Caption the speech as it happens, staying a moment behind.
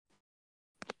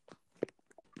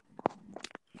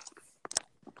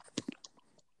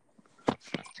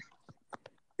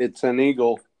It's an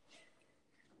eagle.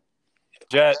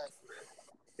 Jet.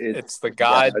 It's the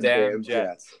goddamn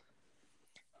Jets.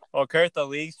 Well, Kurt, the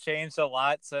league's changed a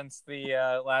lot since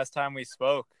the last time we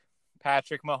spoke.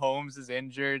 Patrick Mahomes is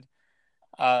injured.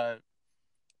 Jalen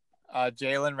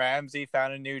Ramsey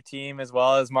found a new team as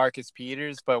well as Marcus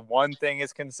Peters, but one thing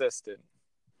is consistent.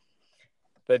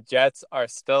 The Jets are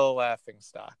still a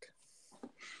laughingstock.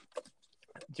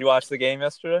 Did you watch the game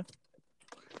yesterday?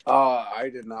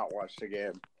 I did not watch the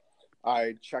game.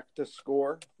 I checked the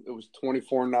score. It was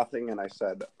 24-0, and I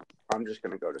said, I'm just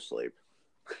going to go to sleep.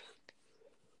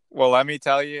 Well, let me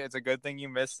tell you, it's a good thing you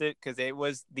missed it because it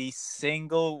was the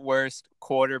single worst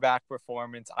quarterback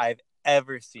performance I've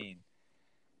ever seen.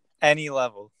 Any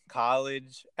level,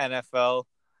 college, NFL,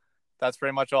 that's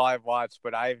pretty much all I've watched,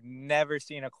 but I've never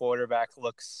seen a quarterback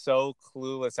look so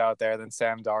clueless out there than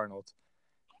Sam Darnold.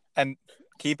 And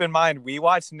keep in mind, we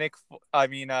watched Luke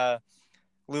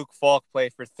Falk play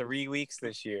for 3 weeks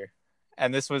this year,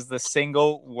 and this was the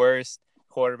single worst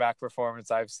quarterback performance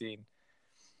I've seen.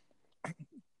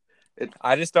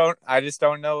 I just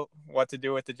don't know what to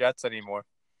do with the Jets anymore.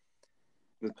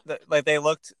 Like they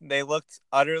looked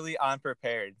utterly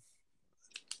unprepared.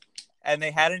 And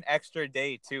they had an extra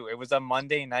day too. It was a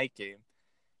Monday night game.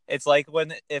 It's like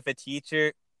if a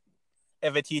teacher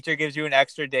gives you an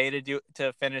extra day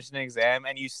to finish an exam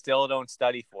and you still don't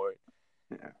study for it.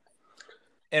 Yeah.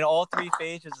 In all 3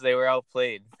 phases, they were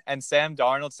outplayed. And Sam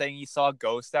Darnold saying he saw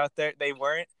ghosts out there, they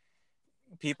weren't.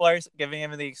 People are giving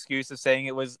him the excuse of saying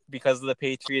it was because of the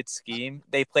Patriots scheme.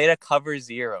 They played a cover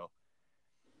zero,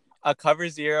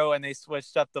 and they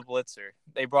switched up the blitzer.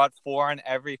 They brought 4 on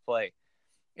every play.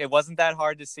 It wasn't that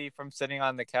hard to see from sitting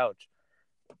on the couch.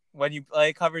 When you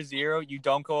play cover zero, you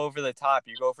don't go over the top.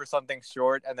 You go for something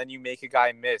short, and then you make a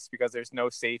guy miss because there's no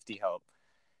safety help.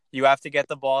 You have to get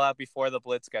the ball out before the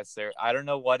blitz gets there. I don't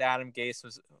know what Adam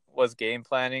Gase was game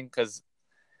planning because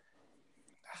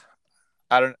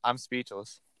I'm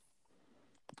speechless.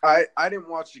 I didn't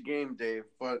watch the game, Dave,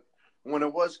 but when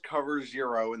it was cover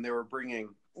zero and they were bringing,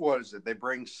 what is it? They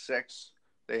bring 6.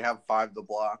 They have 5 to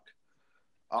block.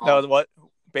 No,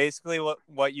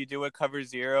 what you do at cover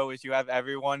zero is you have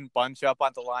everyone bunch up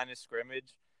on the line of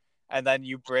scrimmage, and then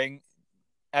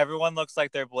everyone looks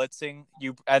like they're blitzing.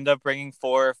 You end up bringing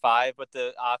 4 or 5, but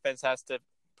the offense has to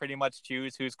pretty much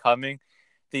choose who's coming.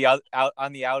 Out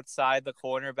on the outside, the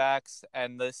cornerbacks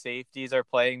and the safeties are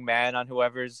playing man on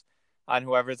whoever's on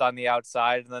the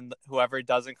outside, and then whoever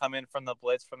doesn't come in from the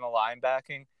blitz from the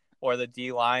linebacking or the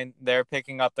D line, they're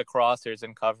picking up the crossers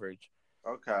in coverage.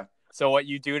 Okay. So what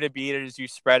you do to beat it is you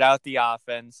spread out the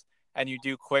offense and you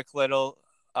do quick little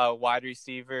wide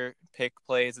receiver pick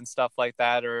plays and stuff like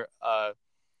that, or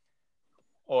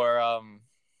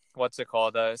what's it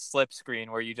called, a slip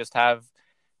screen where you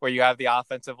have the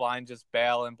offensive line just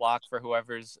bail and block for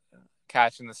whoever's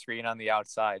catching the screen on the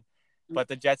outside. But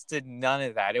the Jets did none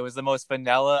of that. It was the most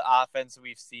vanilla offense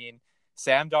we've seen.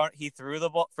 Sam Darnold, he threw the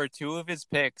ball for 2 of his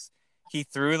picks. He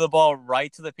threw the ball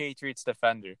right to the Patriots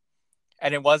defender.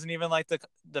 And it wasn't even like the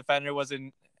defender was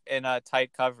in a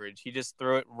tight coverage. He just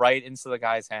threw it right into the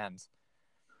guy's hands.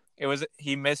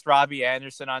 He missed Robbie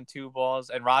Anderson on 2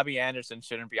 balls, and Robbie Anderson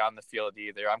shouldn't be on the field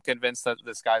either. I'm convinced that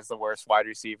this guy's the worst wide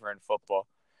receiver in football.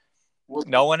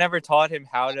 No one ever taught him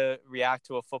how to react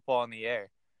to a football in the air.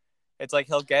 It's like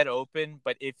he'll get open,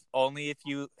 but if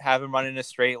you have him run in a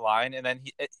straight line, and then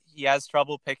he has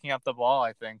trouble picking up the ball,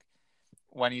 I think,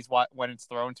 when it's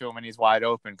thrown to him and he's wide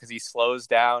open because he slows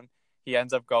down. He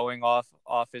ends up going off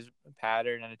his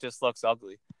pattern, and it just looks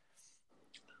ugly.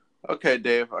 Okay,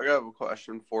 Dave, I got a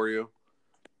question for you.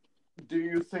 Do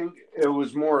you think it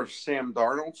was more of Sam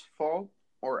Darnold's fault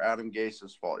or Adam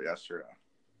Gase's fault yesterday?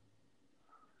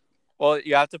 Well,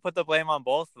 you have to put the blame on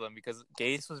both of them because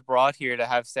Gase was brought here to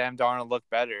have Sam Darnold look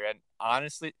better. And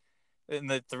honestly, in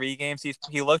the 3 games,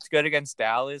 he looked good against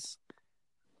Dallas.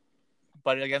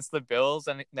 But against the Bills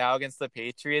and now against the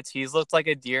Patriots, he's looked like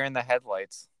a deer in the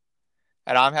headlights.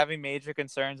 And I'm having major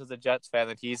concerns as a Jets fan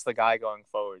that he's the guy going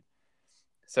forward.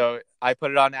 So I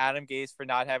put it on Adam Gase for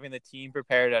not having the team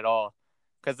prepared at all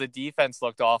because the defense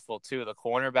looked awful too. The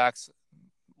cornerbacks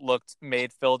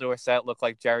made Phil Dorsett look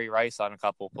like Jerry Rice on a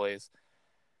couple of plays.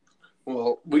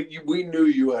 Well, we knew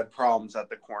you had problems at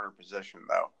the corner position,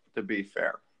 though, to be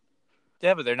fair.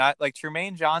 Yeah, but they're not – like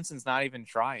Trumaine Johnson's not even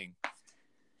trying.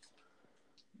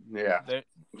 Yeah.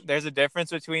 There's a difference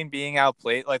between being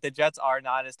outplayed. Like, the Jets are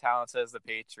not as talented as the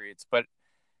Patriots, but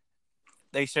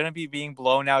they shouldn't be being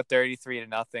blown out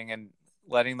 33-0 and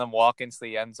letting them walk into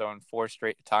the end zone 4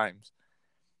 straight times.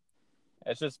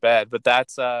 It's just bad, but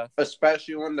that's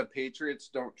especially when the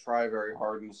Patriots don't try very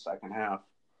hard in the second half.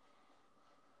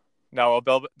 No,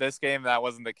 well, this game that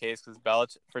wasn't the case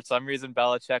because for some reason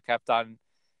Belichick kept on.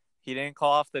 He didn't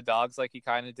call off the dogs like he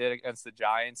kind of did against the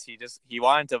Giants. He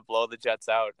wanted to blow the Jets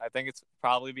out. I think it's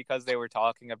probably because they were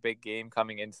talking a big game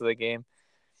coming into the game,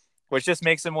 which just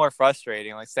makes it more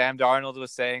frustrating. Like Sam Darnold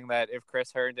was saying that if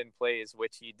Chris Herndon plays,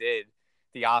 which he did,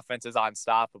 the offense is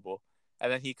unstoppable.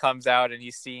 And then he comes out and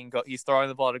he's throwing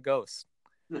the ball to Ghost.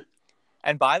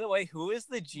 And by the way, who is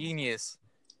the genius?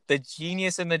 The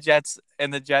genius in the Jets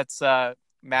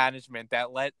management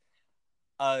that let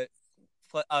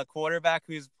a quarterback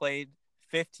who's played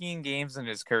 15 games in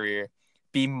his career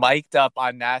be mic'd up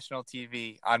on national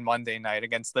TV on Monday night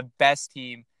against the best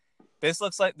team. This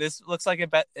looks like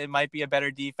it might be a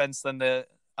better defense than the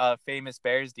famous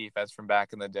Bears defense from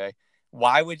back in the day.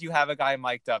 Why would you have a guy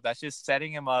mic'd up? That's just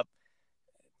setting him up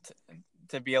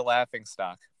to be a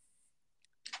laughingstock.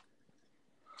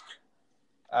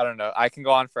 I don't know. I can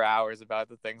go on for hours about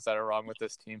the things that are wrong with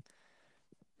this team.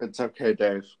 It's okay,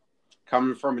 Dave.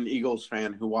 Coming from an Eagles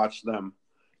fan who watched them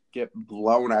get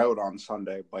blown out on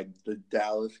Sunday by the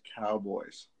Dallas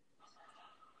Cowboys.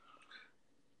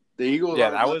 The Eagles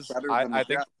better than the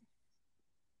Jets.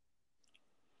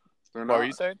 They're not. What were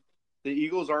you saying? The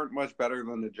Eagles aren't much better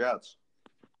than the Jets.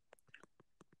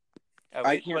 But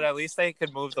at least they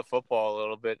could move the football a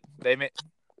little bit.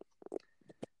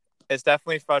 It's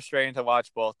definitely frustrating to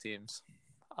watch both teams.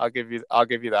 I'll give you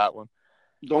that one.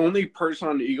 The only person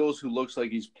on the Eagles who looks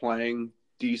like he's playing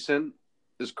decent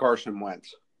is Carson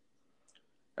Wentz.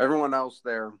 Everyone else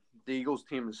there, the Eagles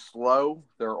team is slow,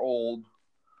 they're old,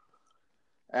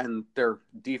 and their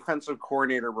defensive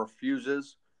coordinator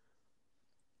refuses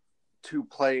to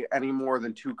play any more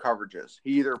than two coverages.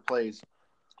 He either plays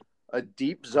a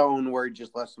deep zone where he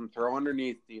just lets them throw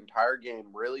underneath the entire game,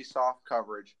 really soft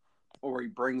coverage, or he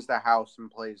brings the house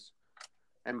and plays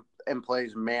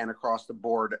man across the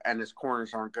board, and his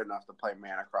corners aren't good enough to play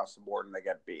man across the board, and they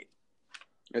get beat.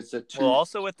 It's a two. Well,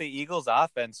 also with the Eagles'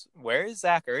 offense, where is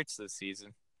Zach Ertz this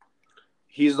season?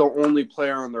 He's the only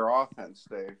player on their offense,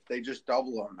 Dave. They just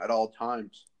double him at all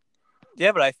times.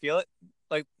 Yeah, but I feel it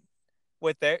like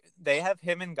they have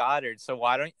him and Goddard, so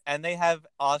and they have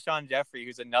Alshon Jeffrey,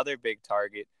 who's another big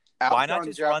target. Why not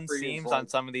just run seams on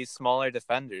some of these smaller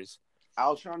defenders?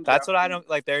 That's what I don't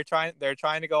like. They're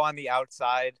trying to go on the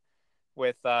outside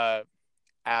with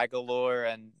Aguilar,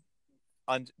 and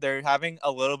they're having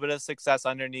a little bit of success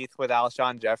underneath with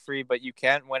Alshon Jeffrey, but you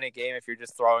can't win a game if you're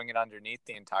just throwing it underneath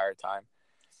the entire time.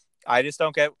 I just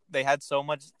don't get. They had so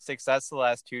much success the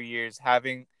last 2 years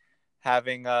having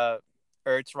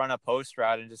Ertz run a post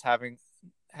route and just having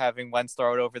Wentz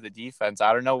throw it over the defense.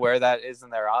 I don't know where that is in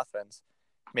their offense.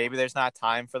 Maybe there's not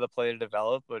time for the play to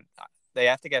develop, but they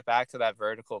have to get back to that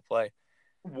vertical play.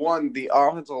 One, the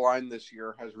offensive line this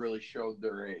year has really showed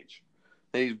their age.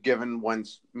 They've given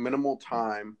Wentz minimal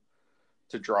time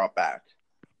to drop back.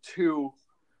 Two,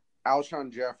 Alshon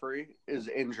Jeffrey is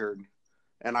injured,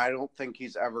 and I don't think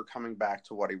he's ever coming back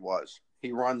to what he was.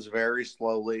 He runs very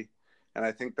slowly, and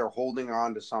I think they're holding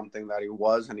on to something that he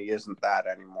was, and he isn't that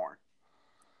anymore.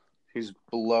 He's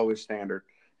below his standard.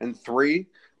 And three,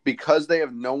 because they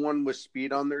have no one with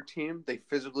speed on their team, they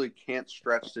physically can't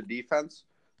stretch the defense,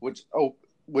 which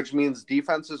means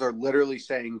defenses are literally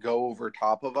saying, go over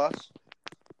top of us.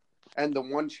 And the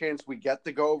one chance we get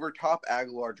to go over top,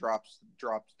 Aguilar drops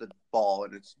the ball,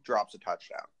 and it drops a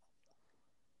touchdown.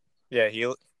 Yeah,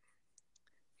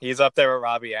 he's up there with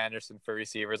Robbie Anderson for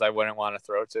receivers I wouldn't want to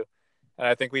throw to. And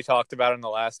I think we talked about him the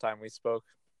last time we spoke.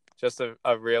 Just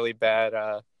a really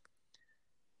bad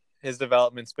his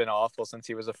development's been awful since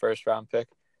he was a first-round pick.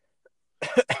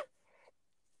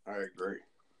 I agree.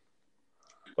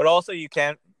 But also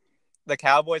the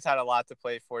Cowboys had a lot to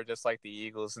play for, just like the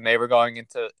Eagles, and they were going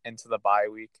into the bye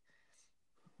week.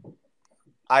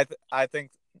 I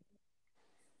think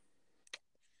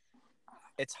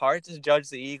it's hard to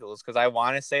judge the Eagles because I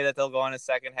want to say that they'll go on a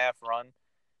second half run,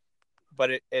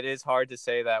 but it is hard to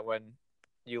say that when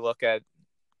you look at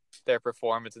their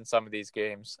performance in some of these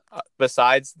games.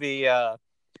 Besides the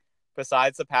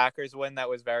Packers win, that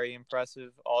was very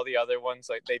impressive. All the other ones,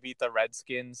 like they beat the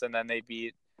Redskins and then they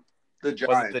beat the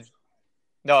Giants.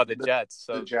 The Jets.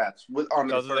 So the Jets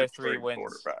those are their 3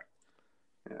 wins.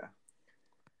 Yeah.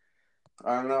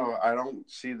 I don't know. I don't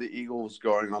see the Eagles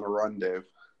going on a run, Dave.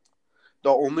 The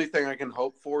only thing I can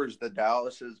hope for is the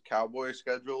Dallas's Cowboys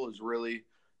schedule is really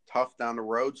tough down the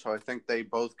road, so I think they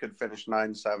both could finish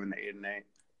 9-7, 8-8.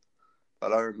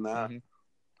 But other than that,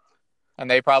 and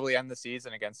they probably end the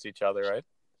season against each other, right?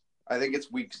 I think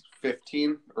it's week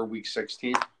 15 or week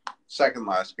 16, second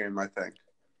last game. I think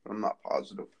I'm not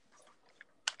positive.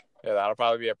 Yeah, that'll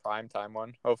probably be a primetime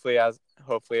one. Hopefully,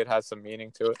 it has some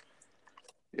meaning to it.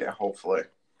 Yeah, hopefully.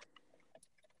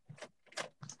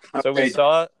 So we Okay.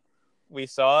 saw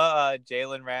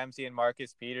Jalen Ramsey and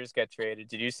Marcus Peters get traded.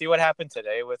 Did you see what happened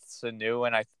today with Sanu?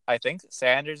 And I think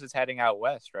Sanders is heading out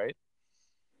west, right?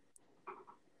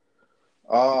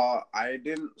 I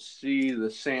didn't see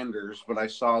the Sanders, but I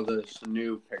saw the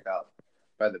Sanu pickup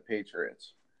by the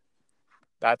Patriots.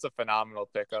 That's a phenomenal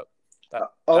pickup.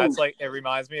 Oh, That's like, it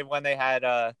reminds me of when they had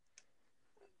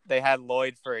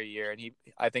Lloyd for a year, and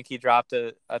I think he dropped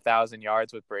 1,000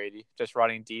 yards with Brady, just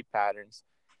running deep patterns.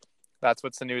 That's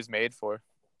what Sanu's made for.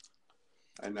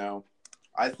 I know.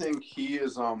 I think he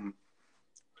is. I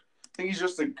think he's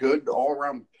just a good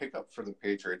all-around pickup for the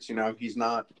Patriots. You know, he's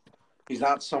not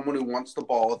someone who wants the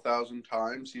ball 1,000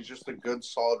 times. He's just a good,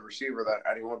 solid receiver that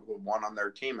anyone would want on their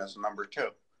team as a number 2.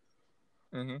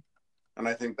 Mm-hmm. And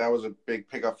I think that was a big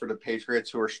pickup for the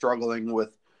Patriots, who are struggling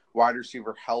with wide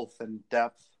receiver health and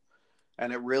depth.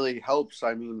 And it really helps.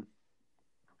 I mean,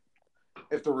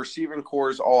 if the receiving core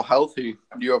is all healthy,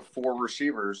 you have 4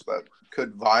 receivers that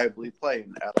could viably play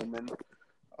in Edelman,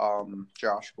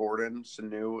 Josh Gordon,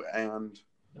 Sanu, and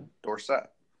Dorsett.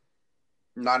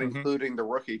 Not including the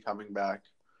rookie coming back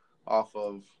off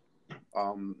of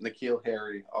N'Keal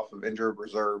Harry, off of injured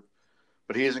reserve.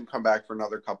 But he hasn't come back for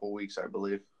another couple weeks, I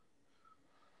believe.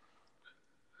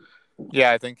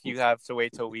 Yeah, I think you have to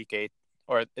wait till week 8,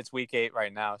 or it's week 8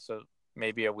 right now, so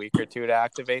maybe a week or 2 to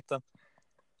activate them.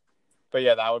 But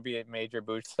yeah, that would be a major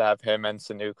boost to have him and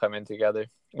Sanu come in together.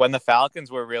 When the Falcons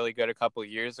were really good a couple of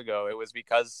years ago, it was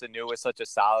because Sanu was such a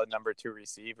solid number 2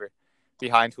 receiver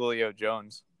behind Julio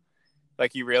Jones.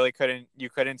 Like, you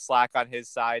couldn't slack on his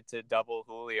side to double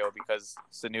Julio because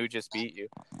Sanu just beat you.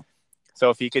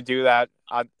 So if he could do that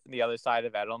on the other side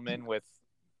of Edelman with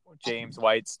James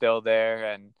White still there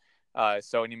and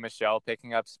Sony Michel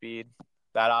picking up speed,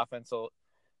 that offense will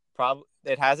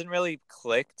it hasn't really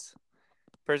clicked.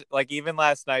 Like, even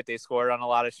last night, they scored on a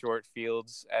lot of short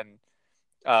fields, and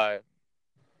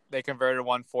they converted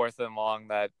 1 4th and long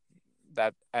that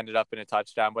ended up in a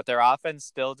touchdown. But their offense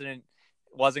still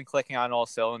wasn't clicking on all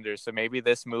cylinders. So maybe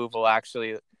this move will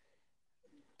actually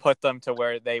put them to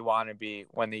where they want to be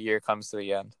when the year comes to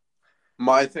the end.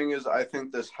 My thing is, I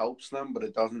think this helps them, but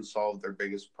it doesn't solve their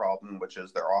biggest problem, which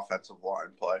is their offensive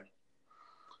line play.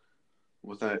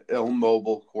 With an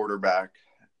immobile quarterback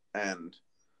and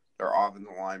their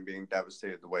offensive line being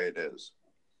devastated the way it is,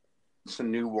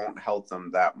 Sanu won't help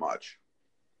them that much.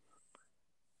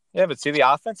 Yeah, but see, the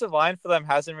offensive line for them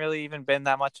hasn't really even been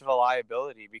that much of a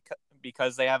liability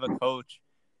because they have a coach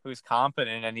who's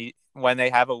competent, and when they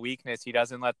have a weakness, he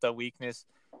doesn't let the weakness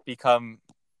become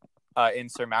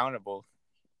insurmountable.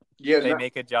 Yeah, they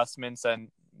make adjustments, and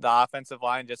the offensive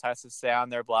line just has to stay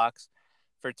on their blocks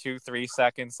for 2-3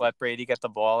 seconds, let Brady get the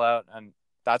ball out, and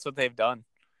that's what they've done.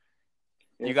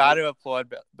 You got to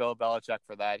applaud Bill Belichick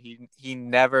for that. He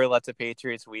never lets a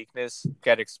Patriots weakness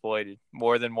get exploited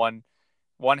more than one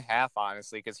half,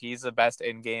 honestly, because he's the best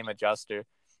in-game adjuster.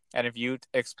 And if you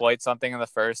exploit something in the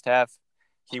first half,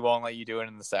 he won't let you do it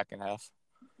in the second half.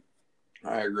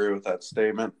 I agree with that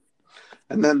statement.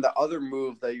 And then the other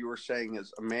move that you were saying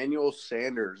is Emmanuel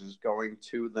Sanders is going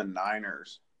to the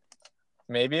Niners.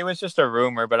 Maybe it was just a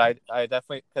rumor, but I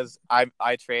definitely, because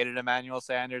I traded Emmanuel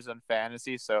Sanders in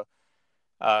fantasy, so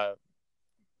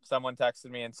someone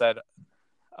texted me and said,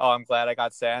 "Oh, I'm glad I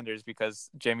got Sanders because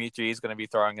Jimmy G is going to be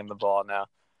throwing him the ball now."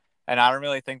 And I don't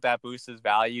really think that boosts his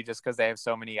value just because they have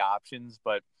so many options,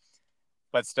 but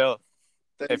still,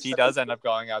 if he does end up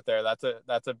going out there,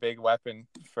 that's a big weapon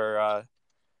for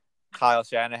Kyle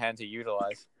Shanahan to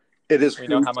utilize. We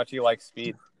know how much he likes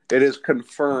speed. It is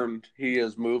confirmed he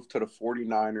has moved to the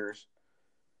 49ers,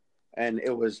 and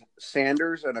it was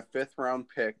Sanders and a 5th-round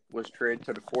pick was traded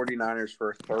to the 49ers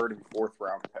for a 3rd and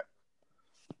 4th-round pick.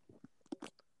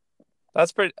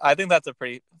 I think that's a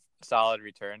pretty solid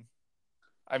return.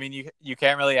 I mean, you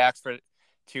can't really ask for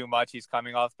too much. He's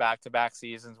coming off back-to-back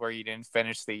seasons where he didn't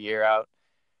finish the year out.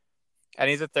 And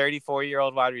he's a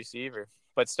 34-year-old wide receiver,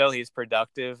 but still he's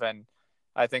productive, and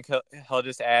I think he'll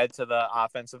just add to the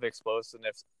offensive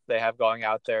explosiveness they have going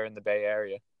out there in the Bay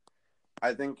Area.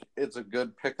 I think it's a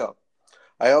good pickup.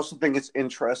 I also think it's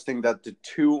interesting that the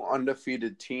 2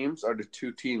 undefeated teams are the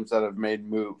 2 teams that have made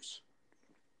moves.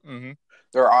 Mm-hmm.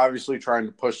 They're obviously trying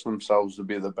to push themselves to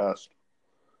be the best.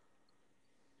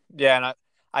 Yeah, and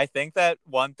I think that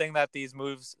one thing that these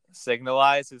moves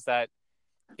signalize is that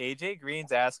AJ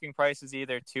Green's asking price is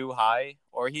either too high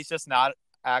or he's just not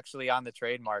actually on the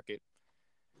trade market.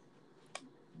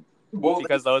 Well,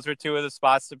 because those were 2 of the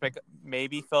spots to pick.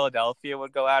 Maybe Philadelphia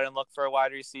would go out and look for a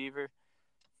wide receiver,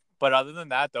 But other than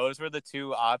that, those were the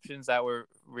two options that were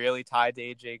really tied to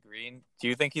AJ Green. Do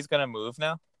you think he's going to move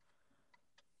now?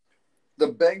 The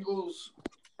Bengals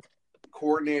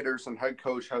coordinators and head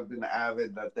coach have been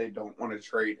avid that they don't want to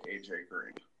trade AJ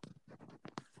Green,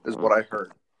 is what I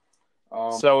heard.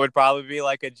 So it would probably be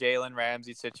like a Jalen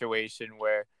Ramsey situation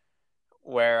where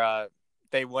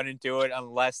they wouldn't do it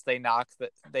unless they knock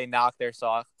their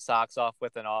socks off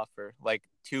with an offer, like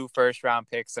 2 first-round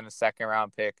picks and a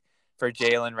second-round pick for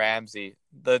Jalen Ramsey.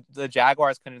 The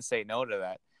Jaguars couldn't say no to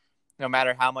that, no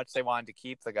matter how much they wanted to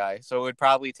keep the guy. So it would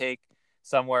probably take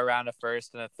somewhere around a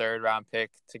first and a third-round pick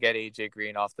to get AJ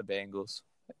Green off the Bengals,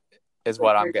 is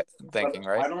what I'm thinking,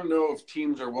 right? I don't know if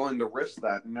teams are willing to risk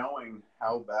that, knowing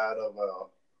how bad of a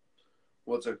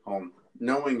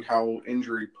knowing how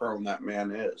injury prone that man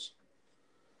is.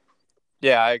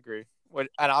 Yeah, I agree. And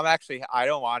I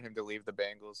don't want him to leave the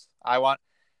Bengals.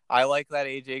 I like that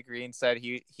AJ Green said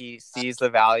he sees the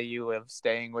value of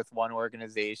staying with one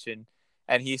organization,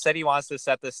 and he said he wants to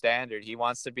set the standard. He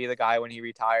wants to be the guy when he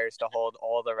retires to hold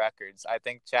all the records. I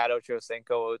think Chad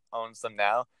Ochocinco owns them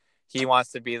now. He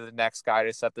wants to be the next guy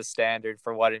to set the standard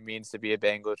for what it means to be a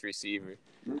Bengals receiver.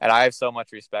 And I have so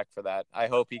much respect for that. I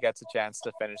hope he gets a chance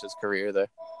to finish his career there.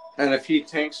 And if he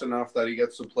tanks enough that he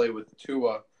gets to play with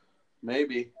Tua,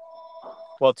 maybe.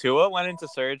 Well, Tua went into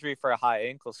surgery for a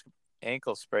high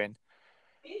ankle sprain.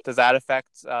 Does that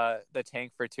affect the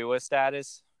tank for Tua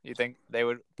status? You think they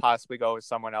would possibly go with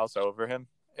someone else over him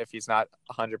if he's not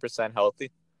 100%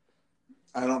 healthy?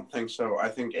 I don't think so. I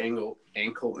think ankle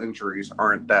injuries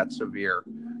aren't that severe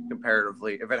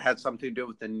comparatively. If it had something to do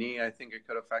with the knee, I think it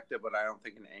could affect it, but I don't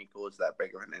think an ankle is that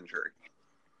big of an injury.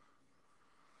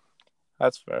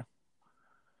 That's fair.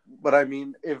 But I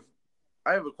mean, if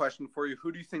I have a question for you,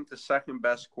 who do you think the second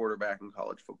best quarterback in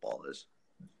college football is?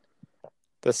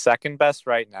 The second best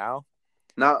right now?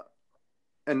 Not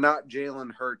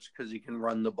Jalen Hurts, because he can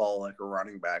run the ball like a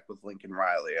running back with Lincoln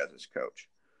Riley as his coach.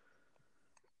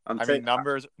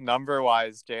 Number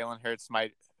wise, Jalen Hurts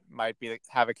might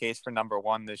have a case for number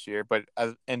one this year, but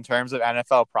in terms of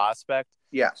NFL prospect,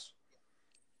 yes.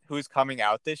 Who's coming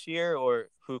out this year, or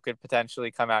who could potentially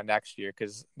come out next year?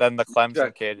 Because then the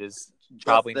Clemson kid is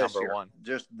probably number one.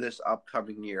 Just this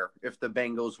upcoming year, if the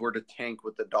Bengals were to tank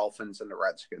with the Dolphins and the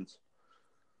Redskins.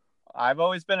 I've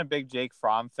always been a big Jake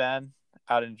Fromm fan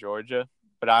out in Georgia,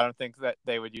 but I don't think that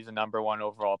they would use a number one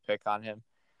overall pick on him.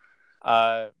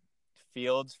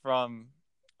 Fields from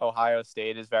Ohio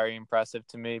State is very impressive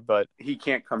to me, but he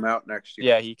can't come out next year.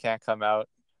 Yeah, he can't come out.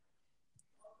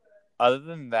 Other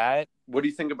than that, what do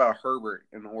you think about Herbert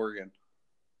in Oregon?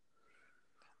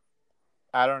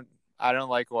 I don't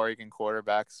like Oregon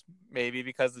quarterbacks. Maybe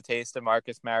because the taste of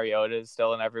Marcus Mariota is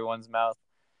still in everyone's mouth,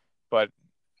 but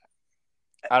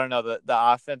I don't know. The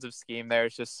offensive scheme there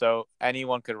is just so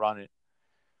anyone could run it.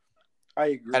 I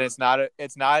agree. And it's not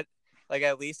like,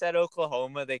 at least at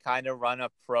Oklahoma, they kind of run a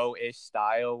pro-ish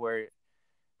style where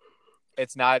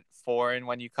it's not foreign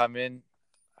when you come in.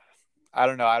 I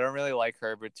don't know. I don't really like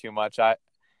Herbert too much.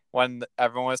 When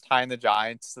everyone was tying the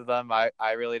Giants to them,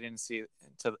 I really didn't see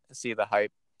the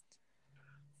hype.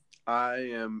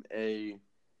 I've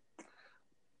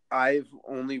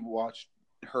only watched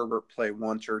Herbert play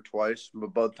once or twice,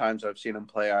 but both times I've seen him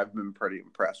play, I've been pretty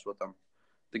impressed with him.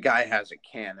 The guy has a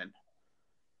cannon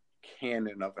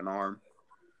of an arm.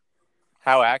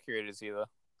 How accurate is he, though?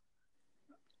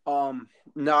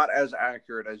 Not as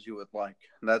accurate as you would like.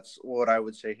 That's what I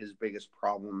would say his biggest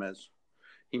problem is.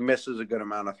 He misses a good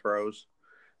amount of throws,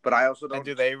 but I also don't. And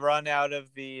do they run out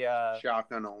of the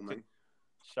shotgun only?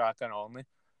 Shotgun only.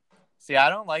 See, I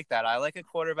don't like that. I like a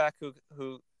quarterback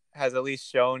who has at least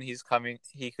shown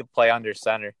he could play under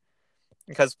center,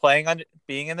 because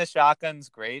being in the shotgun's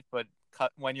great, but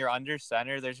when you're under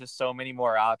center, there's just so many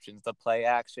more options. The play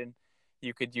action,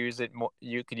 you could use it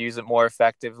more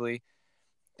effectively.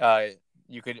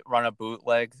 You could run a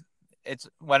bootleg. It's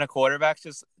when a quarterback's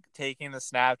just taking the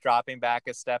snap, dropping back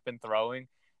a step, and throwing,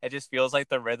 it just feels like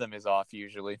the rhythm is off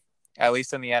usually, at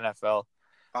least in the NFL.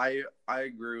 I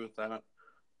agree with that.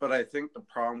 But I think the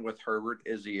problem with Herbert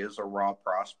is he is a raw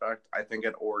prospect. I think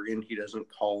at Oregon,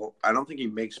 I don't think he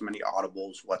makes many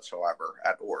audibles whatsoever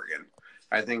at Oregon.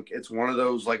 I think it's one of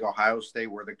those like Ohio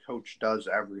State where the coach does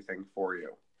everything for you,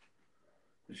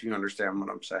 if you understand what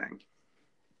I'm saying.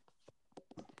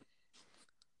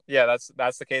 Yeah,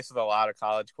 that's the case with a lot of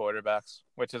college quarterbacks,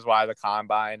 which is why the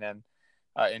combine and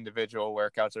individual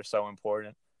workouts are so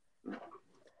important.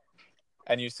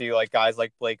 And you see like guys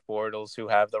like Blake Bortles who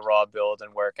have the raw build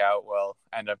and work out well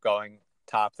end up going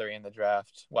top 3 in the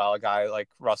draft, while a guy like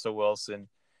Russell Wilson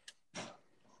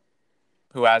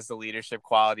who has the leadership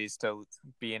qualities to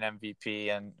be an MVP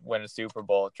and win a Super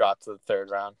Bowl, drop to the third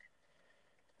round.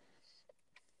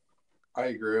 I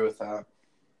agree with that.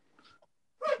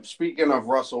 Speaking of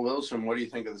Russell Wilson, what do you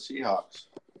think of the Seahawks?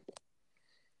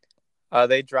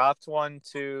 They dropped one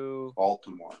to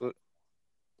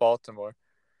Baltimore.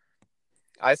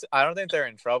 I don't think they're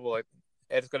in trouble.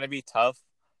 It's going to be tough.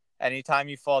 Anytime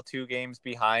you fall 2 games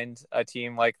behind a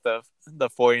team like the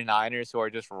 49ers who are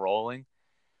just rolling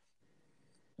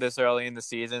this early in the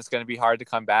season, it's going to be hard to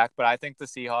come back. But I think the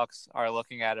Seahawks are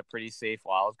looking at a pretty safe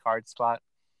wild card spot.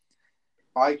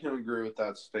 I can agree with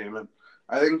that statement.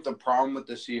 I think the problem with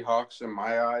the Seahawks, in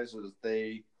my eyes, is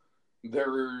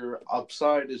their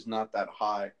upside is not that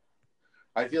high.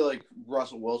 I feel like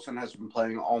Russell Wilson has been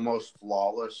playing almost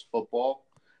flawless football,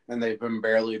 and they've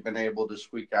barely been able to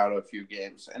squeak out a few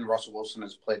games. And Russell Wilson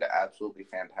has played absolutely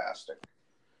fantastic.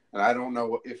 And I don't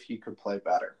know if he could play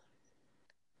better.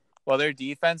 Well, their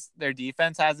defense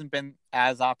hasn't been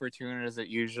as opportune as it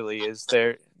usually is.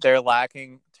 They're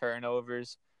lacking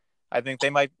turnovers. I think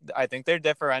their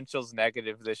differential's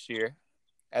negative this year,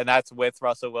 and that's with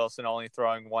Russell Wilson only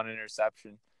throwing 1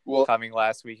 interception coming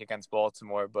last week against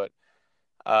Baltimore. But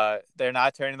they're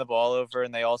not turning the ball over,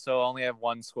 and they also only have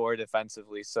 1 score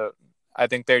defensively. So I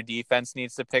think their defense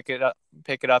needs to pick it up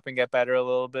and get better a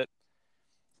little bit.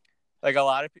 Like a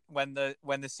lot of when the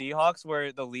Seahawks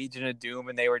were the Legion of Doom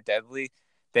and they were deadly,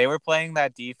 they were playing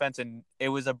that defense, and it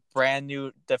was a brand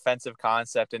new defensive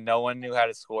concept, and no one knew how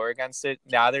to score against it.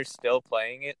 Now they're still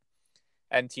playing it,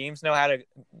 and teams know how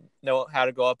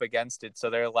to go up against it. So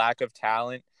their lack of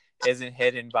talent isn't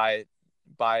hidden by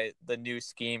the new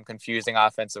scheme confusing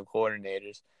offensive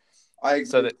coordinators. I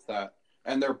agree with that.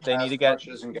 And they need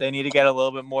to get a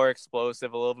little bit more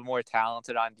explosive, a little bit more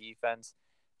talented on defense.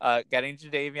 Getting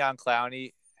Jadeveon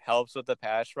Clowney helps with the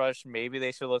pass rush. Maybe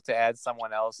they should look to add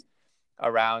someone else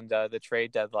around the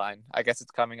trade deadline. I guess it's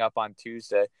coming up on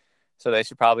Tuesday, so they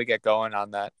should probably get going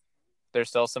on that. There's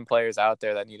still some players out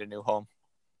there that need a new home.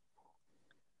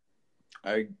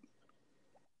 I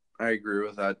agree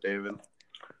with that, David.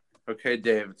 Okay,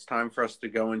 Dave, it's time for us to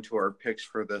go into our picks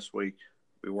for this week.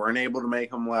 We weren't able to make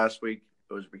them last week.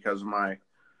 It was because of my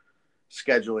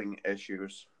scheduling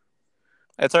issues.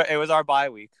 It was our bye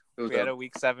week. We had a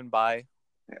week 7 bye.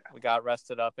 Yeah. We got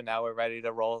rested up, and now we're ready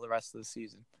to roll the rest of the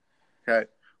season. Okay.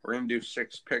 We're going to do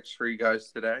 6 picks for you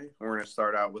guys today. We're going to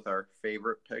start out with our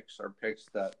favorite picks, our picks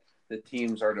that the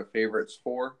teams are the favorites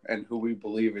for, and who we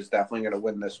believe is definitely going to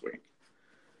win this week.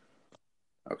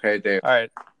 Okay, Dave. All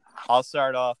right. I'll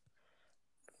start off.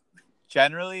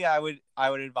 Generally, I would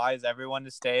advise everyone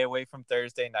to stay away from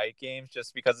Thursday night games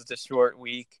just because it's a short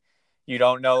week. You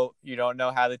don't know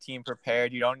how the team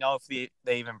prepared. You don't know if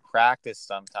they even practice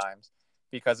sometimes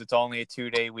because it's only a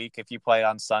 2-day week if you play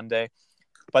on Sunday.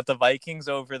 But the Vikings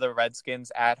over the Redskins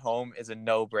at home is a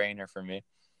no-brainer for me.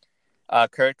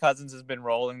 Kirk Cousins has been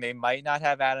rolling. They might not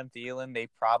have Adam Thielen. They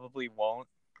probably won't.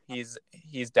 He's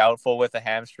doubtful with a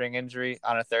hamstring injury.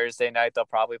 On a Thursday night, they'll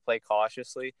probably play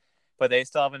cautiously. But they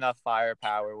still have enough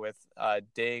firepower with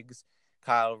Diggs,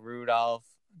 Kyle Rudolph,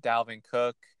 Dalvin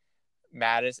Cook.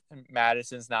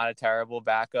 Madison's not a terrible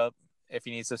backup if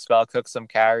he needs to spell Cook some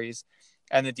carries.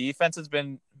 And the defense has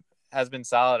been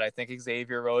solid. I think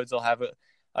Xavier Rhodes will have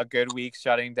a good week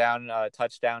shutting down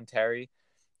touchdown Terry.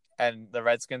 And the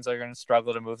Redskins are going to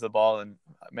struggle to move the ball in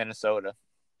Minnesota.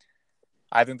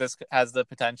 I think this has the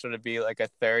potential to be like a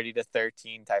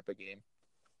 30-13 type of game.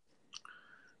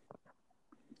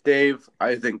 Dave,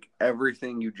 I think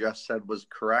everything you just said was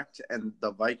correct, and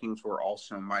the Vikings were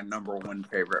also my number 1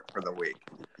 favorite for the week.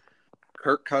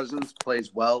 Kirk Cousins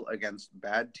plays well against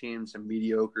bad teams and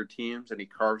mediocre teams, and he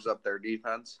carves up their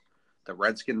defense. The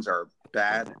Redskins are a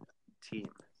bad team.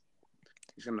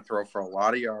 He's going to throw for a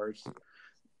lot of yards.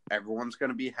 Everyone's going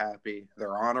to be happy.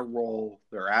 They're on a roll.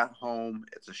 They're at home.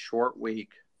 It's a short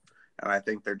week, and I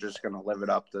think they're just going to live it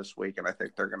up this week, and I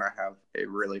think they're going to have a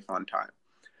really fun time.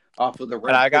 Off of the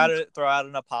Redskins. And I got to throw out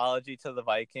an apology to the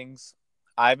Vikings.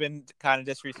 I've been kind of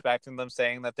disrespecting them,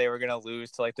 saying that they were going to lose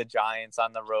to like the Giants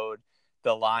on the road,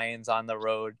 the Lions on the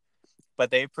road. But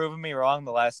they've proven me wrong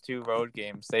the last 2 road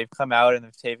games. They've come out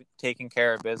and they've taken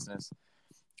care of business.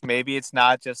 Maybe it's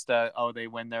not just they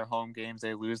win their home games,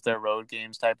 they lose their road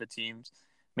games type of teams.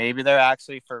 Maybe they're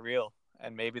actually for real.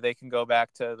 And maybe they can go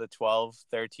back to the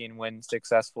 12-13 win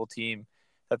successful team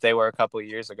that they were a couple of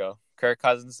years ago. Kirk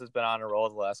Cousins has been on a roll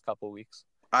the last couple of weeks.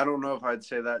 I don't know if I'd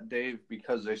say that, Dave,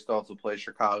 because they still have to play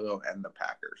Chicago and the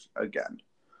Packers again.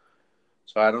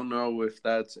 So I don't know if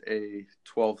that's a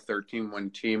 12-13 win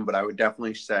team, but I would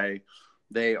definitely say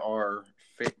they are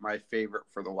my favorite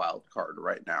for the wild card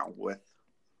right now with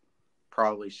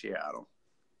probably Seattle.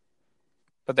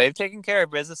 But they've taken care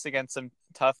of business against some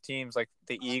tough teams like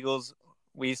the Eagles.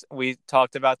 We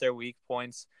talked about their weak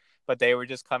points, but they were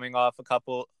just coming off a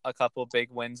couple big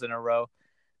wins in a row.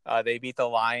 They beat the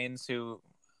Lions, who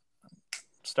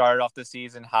started off the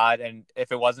season hot, and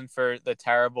if it wasn't for the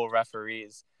terrible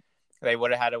referees, they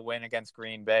would have had a win against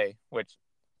Green Bay, which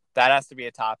that has to be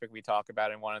a topic we talk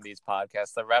about in one of these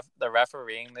podcasts. The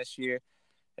refereeing this year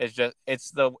is just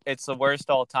it's the worst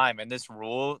all time. And this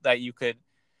rule that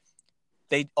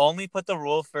they only put the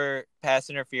rule for pass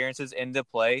interferences into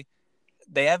play.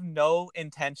 They have no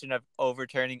intention of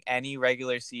overturning any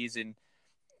regular season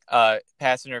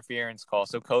pass interference call.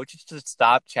 So coaches just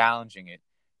stop challenging it.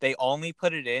 They only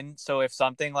put it in so if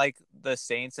something like the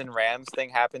Saints and Rams thing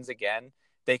happens again,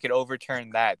 they could overturn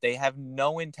that. They have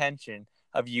no intention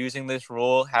of using this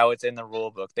rule how it's in the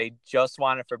rule book. They just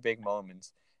want it for big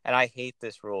moments. And I hate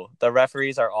this rule. The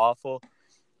referees are awful.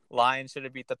 Lions should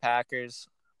have beat the Packers.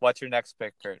 What's your next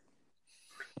pick, Kurt?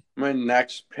 My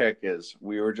next pick is,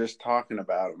 we were just talking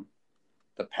about them,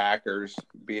 the Packers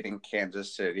beating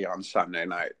Kansas City on Sunday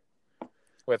night.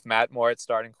 With Matt Moore at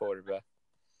starting quarterback.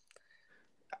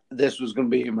 This was going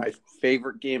to be my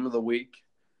favorite game of the week.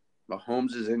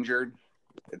 Mahomes is injured.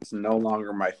 It's no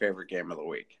longer my favorite game of the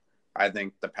week. I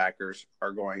think the Packers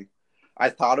are going – I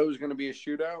thought it was going to be a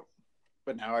shootout,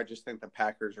 but now I just think the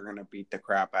Packers are going to beat the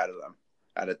crap out of them,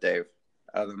 out of Dave.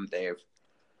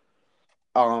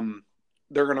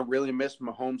 They're going to really miss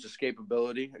Mahomes'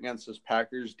 escapability against this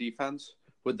Packers defense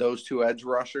with those two edge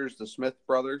rushers, the Smith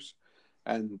brothers,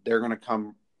 and they're going to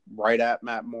come right at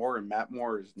Matt Moore, and Matt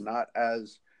Moore is not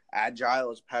as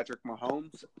agile as Patrick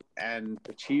Mahomes, and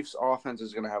the Chiefs' offense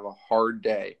is going to have a hard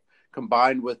day,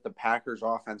 combined with the Packers'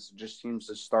 offense that just seems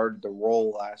to start to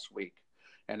roll last week,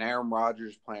 and Aaron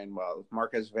Rodgers playing well,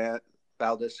 Marquez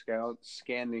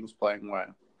Valdes-Scantling playing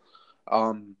well.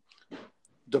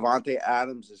 Devontae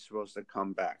Adams is supposed to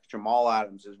come back. Jamal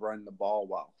Adams is running the ball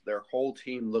well. Their whole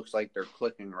team looks like they're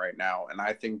clicking right now, and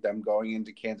I think them going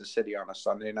into Kansas City on a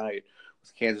Sunday night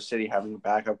with Kansas City having a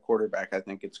backup quarterback, I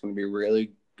think it's going to be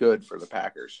really good for the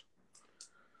Packers.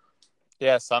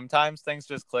 Yeah, sometimes things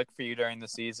just click for you during the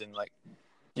season. Like,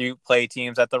 you play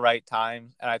teams at the right time,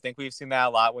 and I think we've seen that a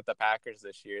lot with the Packers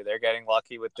this year. They're getting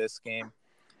lucky with this game.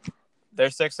 They're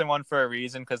 6-1 for a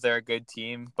reason because they're a good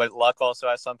team, but luck also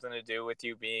has something to do with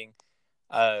you being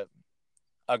a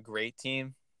great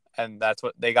team, and that's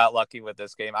what they got lucky with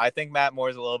this game. I think Matt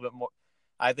Moore's a little bit more.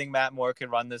 I think Matt Moore can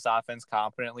run this offense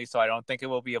competently, so I don't think it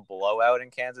will be a blowout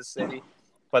in Kansas City,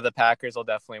 but the Packers will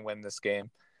definitely win this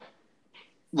game.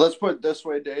 Let's put it this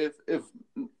way, Dave. If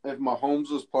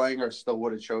Mahomes was playing, I still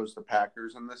would have chose the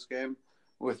Packers in this game.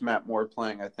 With Matt Moore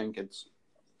playing, I think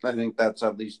that's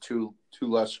at least two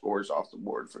less scores off the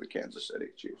board for the Kansas City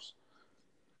Chiefs.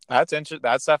 That's interesting.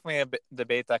 That's definitely a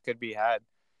debate that could be had.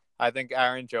 I think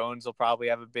Aaron Jones will probably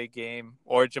have a big game,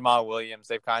 or Jamal Williams.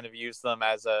 They've kind of used them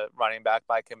as a running back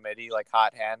by committee, like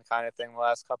hot hand kind of thing the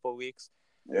last couple of weeks.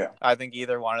 Yeah. I think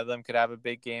either one of them could have a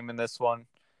big game in this one.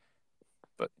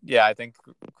 But, yeah, I think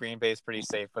Green Bay is pretty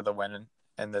safe with a win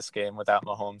in this game without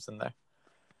Mahomes in there.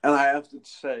 And I have to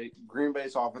say, Green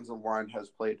Bay's offensive line has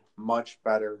played much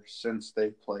better since they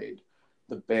played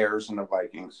the Bears and the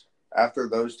Vikings. After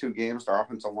those two games, their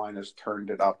offensive line has turned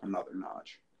it up another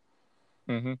notch.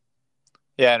 Mm-hmm.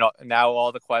 Yeah, and now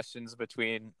all the questions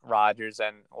between Rodgers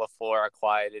and LaFleur are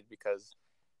quieted because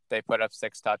they put up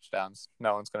 6 touchdowns.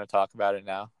 No one's going to talk about it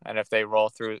now. And if they roll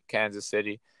through Kansas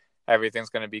City, everything's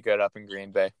going to be good up in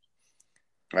Green Bay.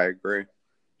 I agree.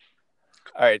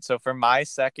 All right, so for my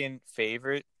second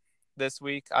favorite this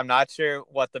week, I'm not sure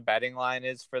what the betting line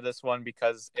is for this one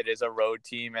because it is a road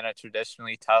team and a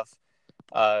traditionally tough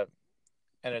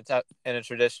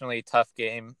traditionally tough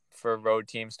game for road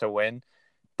teams to win.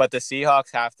 But the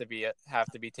Seahawks have to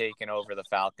be taken over the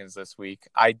Falcons this week.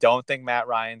 I don't think Matt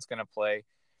Ryan's going to play.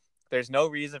 There's no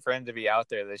reason for him to be out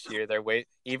there this year.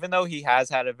 Even though he has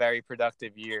had a very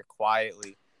productive year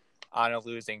quietly on a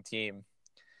losing team.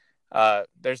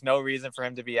 There's no reason for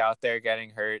him to be out there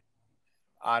getting hurt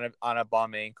on a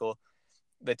bum ankle.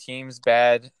 The team's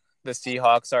bad. The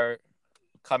Seahawks are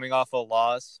coming off a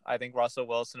loss. I think Russell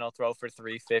Wilson will throw for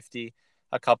 350,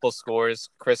 a couple scores.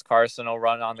 Chris Carson will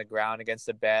run on the ground against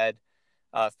a bad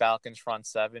Falcons front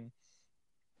seven.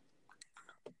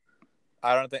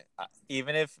 I don't think,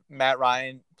 even if Matt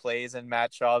Ryan plays and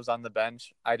Matt Schaub's on the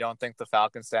bench, I don't think the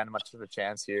Falcons stand much of a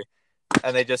chance here.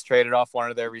 And they just traded off one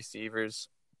of their receivers.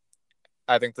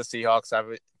 I think the Seahawks have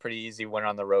a pretty easy win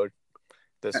on the road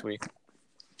this week.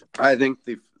 I think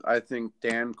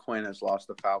Dan Quinn has lost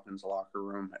the Falcons locker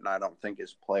room, and I don't think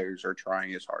his players are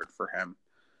trying as hard for him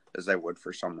as they would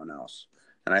for someone else.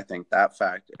 And I think that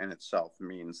fact in itself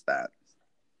means that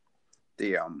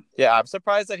the Yeah, I'm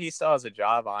surprised that he still has a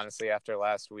job, honestly, after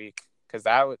last week, because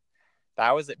that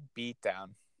was a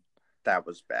beatdown. that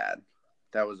was bad.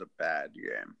 That was a bad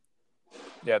game.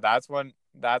 Yeah, that's when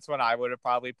I would have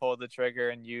probably pulled the trigger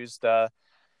and used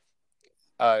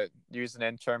use an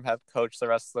interim head coach the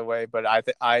rest of the way. But I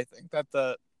think that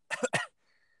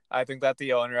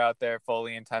the owner out there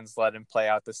fully intends to let him play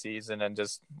out the season and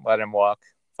just let him walk,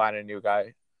 find a new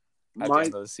guy at the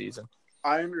end of the season.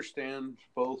 I understand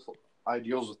both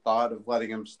ideals of thought of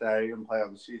letting him stay and play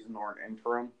out the season or an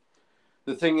interim.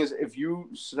 The thing is, if you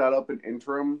set up an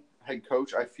interim head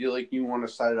coach, I feel like you want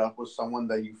to set it up with someone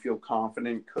that you feel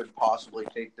confident could possibly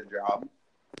take the job.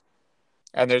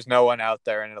 And there's no one out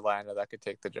there in Atlanta that could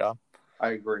take the job.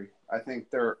 I agree. I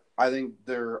think their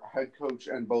head coach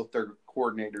and both their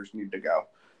coordinators need to go.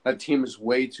 That team is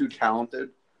way too talented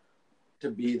to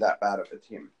be that bad of a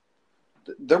team.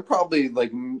 They're probably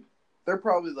like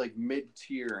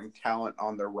mid-tier in talent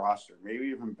on their roster, maybe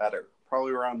even better.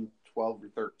 Probably around 12 or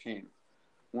 13.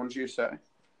 Wouldn't you say?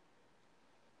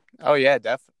 Oh yeah,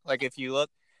 definitely. Like if you look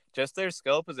just their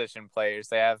skill position players,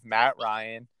 they have Matt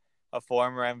Ryan, a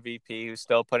former MVP who's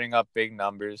still putting up big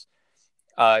numbers.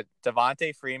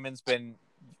 Devontae Freeman's been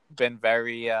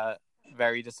very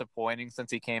very disappointing since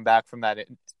he came back from that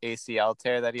ACL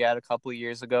tear that he had a couple of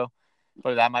years ago.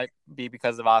 But that might be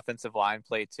because of offensive line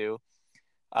play too.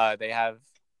 They have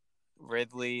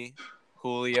Ridley,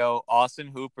 Julio, Austin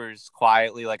Hooper's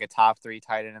quietly like a top 3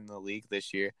 tight end in the league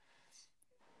this year.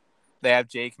 They have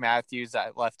Jake Matthews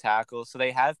at left tackle, so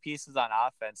they have pieces on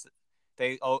offense.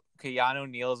 Keanu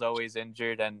Neal's always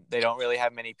injured, and they don't really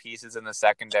have many pieces in the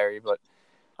secondary. But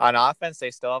on offense,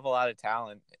 they still have a lot of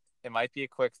talent. It might be a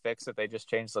quick fix if they just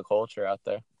change the culture out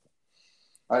there.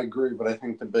 I agree, but I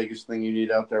think the biggest thing you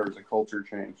need out there is a culture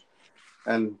change.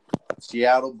 And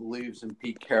Seattle believes in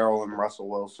Pete Carroll and Russell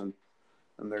Wilson,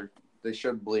 and they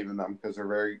should believe in them because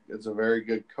it's a very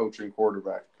good coach and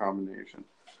quarterback combination.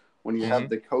 When you have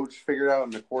the coach figured out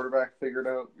and the quarterback figured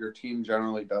out, your team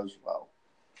generally does well.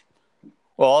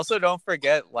 Well, also don't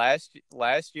forget last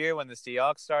year when the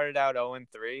Seahawks started out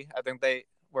 0-3, I think they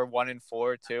were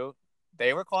 1-4 too.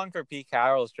 They were calling for Pete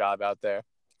Carroll's job out there,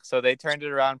 so they turned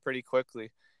it around pretty quickly,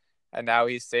 and now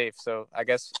he's safe. So I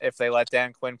guess if they let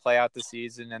Dan Quinn play out the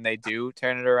season and they do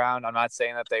turn it around, I'm not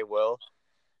saying that they will,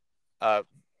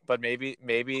 but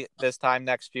maybe this time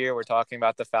next year we're talking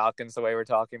about the Falcons the way we're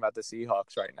talking about the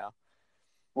Seahawks right now.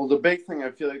 Well, the big thing,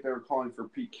 I feel like they were calling for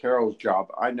Pete Carroll's job.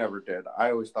 I never did.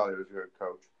 I always thought he was a good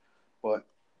coach. But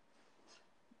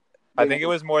I think it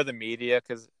was more the media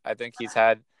because I think he's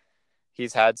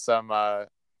had some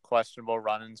questionable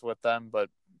run-ins with them, but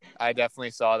I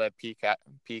definitely saw that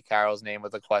Pete Carroll's name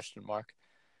with a question mark.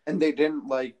 And they didn't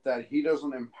like that he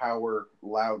doesn't empower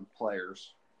loud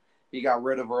players. He got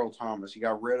rid of Earl Thomas. He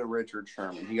got rid of Richard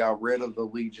Sherman. He got rid of the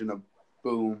Legion of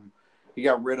Boom. He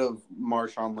got rid of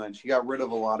Marshawn Lynch. He got rid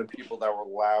of a lot of people that were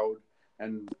loud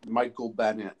and Michael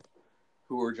Bennett,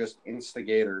 who were just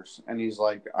instigators. And he's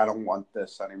like, I don't want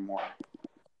this anymore.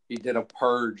 He did a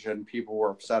purge and people were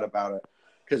upset about it.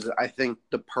 Because I think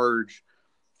the purge,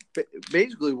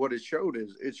 basically what it showed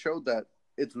that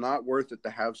it's not worth it to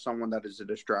have someone that is a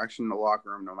distraction in the locker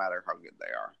room no matter how good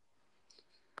they are.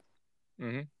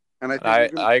 Mm-hmm. And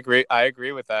I agree. I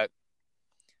agree with that.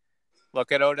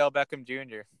 Look at Odell Beckham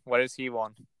Jr. What has he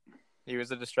won? He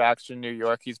was a distraction in New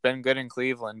York. He's been good in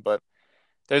Cleveland, but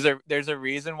there's a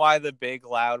reason why the big,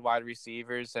 loud wide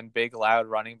receivers and big, loud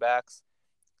running backs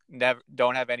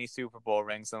don't have any Super Bowl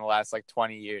rings in the last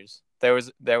 20 years.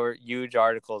 There were huge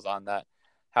articles on that.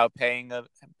 How paying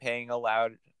a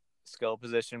loud skill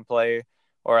position player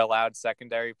or a loud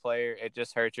secondary player, it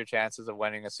just hurts your chances of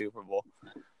winning a Super Bowl.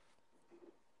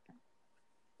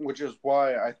 Which is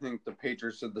why I think the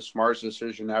Patriots did the smartest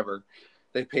decision ever.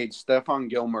 They paid Stephon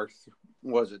Gilmore,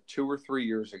 was it 2 or 3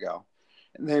 years ago?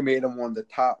 And they made him one of the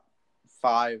top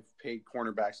 5 paid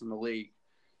cornerbacks in the league.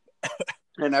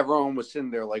 And everyone was sitting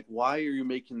there like, why are you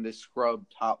making this scrub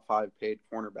top 5 paid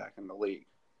cornerback in the league?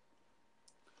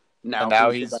 Now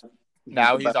he's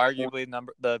arguably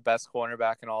the best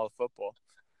cornerback in all of football.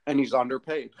 And he's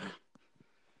underpaid.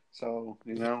 So,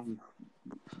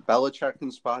 Belichick can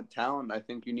spot talent. I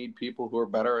think you need people who are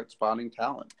better at spotting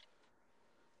talent.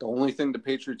 The only thing the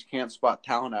Patriots can't spot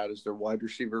talent at is their wide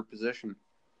receiver position.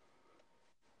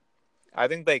 I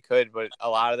think they could, but a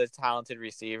lot of the talented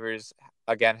receivers,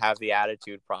 again, have the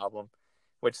attitude problem,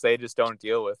 which they just don't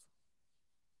deal with.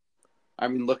 I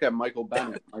mean, look at Michael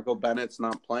Bennett. Michael Bennett's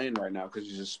not playing right now because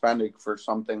he's suspended for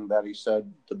something that he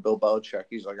said to Bill Belichick.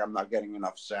 He's like, I'm not getting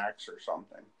enough sacks or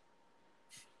something.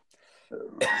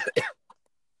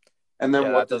 And then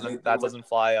Yeah, what did they that do with? doesn't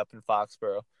fly up in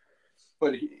Foxborough.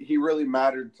 But he really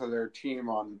mattered to their team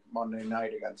on Monday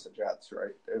night against the Jets,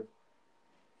 right?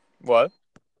 What?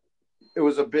 It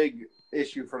was a big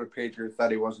issue for the Patriots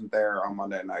that he wasn't there on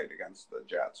Monday night against the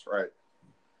Jets, right?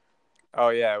 Oh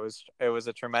yeah, it was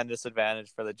a tremendous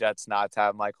advantage for the Jets not to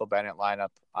have Michael Bennett line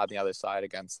up on the other side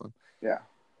against them. Yeah.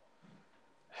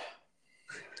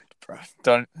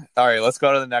 Don't. All right, let's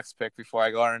go to the next pick before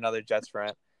I go on another Jets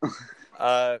rant.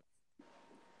 A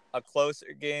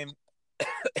closer game.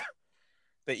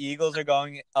 The Eagles are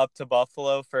going up to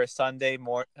Buffalo for a Sunday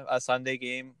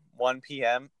game, 1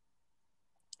 p.m.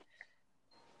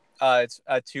 It's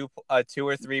a 2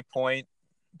 or 3 point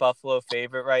Buffalo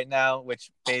favorite right now, which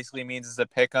basically means it's a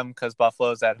pick 'em because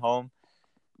Buffalo's at home.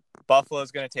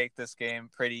 Buffalo's going to take this game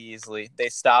pretty easily. They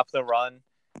stop the run.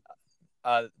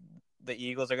 The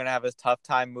Eagles are going to have a tough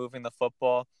time moving the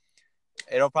football.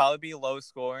 It'll probably be low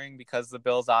scoring because the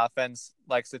Bills' offense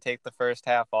likes to take the first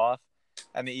half off,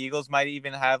 and the Eagles might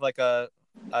even have like a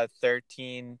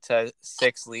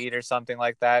 13-6 lead or something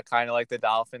like that, kind of like the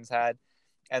Dolphins had.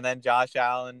 And then Josh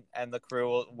Allen and the crew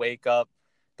will wake up.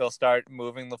 They'll start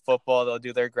moving the football. They'll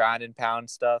do their ground and pound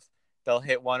stuff. They'll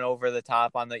hit one over the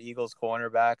top on the Eagles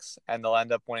cornerbacks, and they'll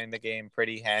end up winning the game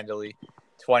pretty handily,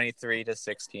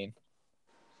 23-16.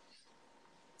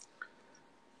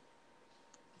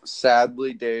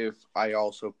 Sadly, Dave, I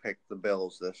also picked the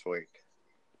Bills this week.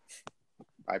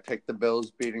 I picked the Bills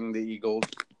beating the Eagles.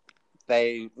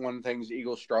 One of the things the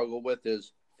Eagles struggle with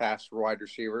is fast wide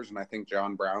receivers, and I think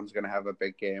John Brown's going to have a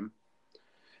big game.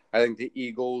 I think the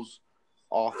Eagles'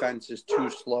 offense is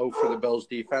too slow for the Bills'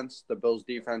 defense. The Bills'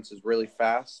 defense is really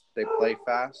fast. They play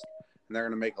fast, and they're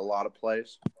going to make a lot of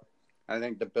plays. I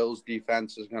think the Bills'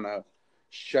 defense is going to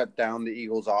shut down the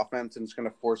Eagles' offense, and it's going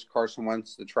to force Carson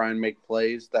Wentz to try and make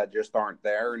plays that just aren't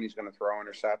there, and he's going to throw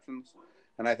interceptions.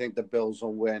 And I think the Bills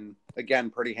will win, again,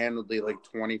 pretty handily, like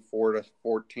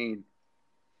 24-14.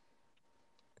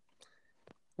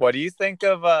 What do you think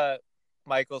of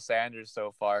Michael Sanders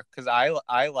so far? Because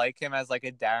I like him as like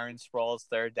a Darren Sproles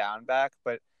third down back,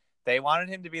 but they wanted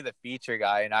him to be the feature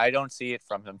guy, and I don't see it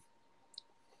from him.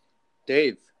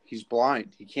 Dave, he's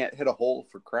blind. He can't hit a hole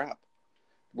for crap.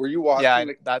 Were you watching?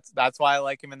 Yeah, that's why I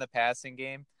like him in the passing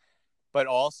game. But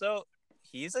also,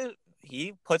 he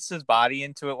puts his body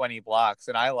into it when he blocks,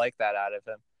 and I like that out of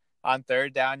him. On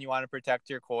third down, you want to protect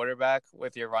your quarterback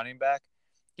with your running back.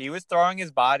 He was throwing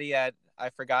his body at, I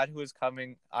forgot who was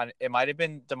coming on. It might have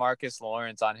been DeMarcus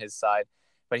Lawrence on his side,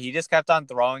 but he just kept on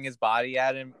throwing his body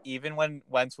at him. Even when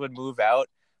Wentz would move out,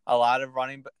 a lot of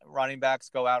running backs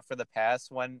go out for the pass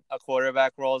when a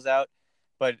quarterback rolls out.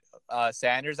 But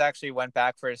Sanders actually went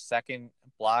back for his second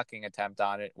blocking attempt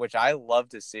on it, which I love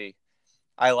to see.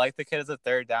 I like the kid as a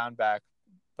third down back,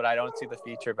 but I don't see the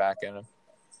feature back in him.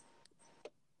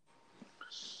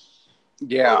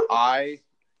 Yeah, I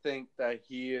think that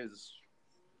he is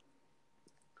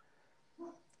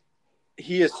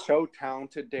so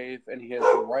talented, Dave, and he has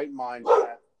the right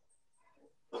mindset.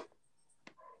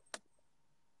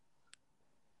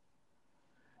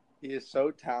 He is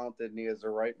so talented and he has the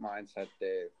right mindset,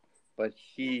 Dave. But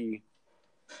he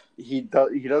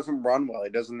doesn't run well. He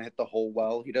doesn't hit the hole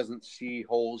well. He doesn't see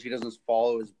holes. He doesn't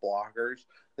follow his blockers.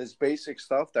 This basic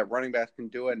stuff that running backs can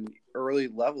do at an early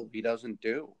level, he doesn't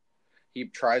do. He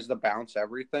tries to bounce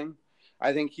everything.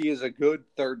 I think he is a good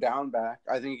third down back.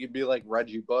 I think he'd be like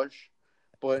Reggie Bush.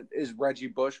 But is Reggie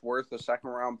Bush worth a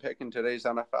second-round pick in today's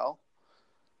NFL?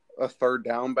 A third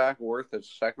down back worth a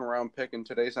second-round pick in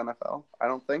today's NFL? I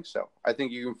don't think so. I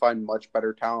think you can find much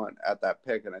better talent at that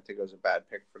pick, and I think it was a bad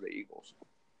pick for the Eagles.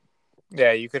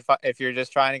 Yeah, you could if you're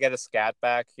just trying to get a scat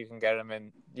back, you can get him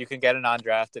in. You can get an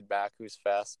undrafted back who's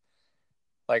fast,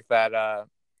 like that.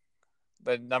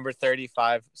 The number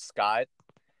 35 Scott.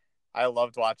 I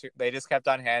loved watching. They just kept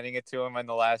on handing it to him in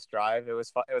the last drive. It was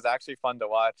fun. It was actually fun to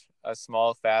watch a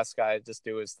small, fast guy just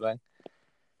do his thing.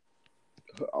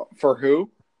 For who?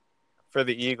 For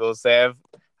the Eagles, they have.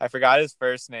 I forgot his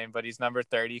first name, but he's number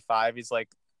 35.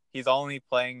 He's only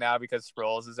playing now because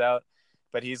Sproles is out,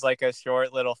 but he's like a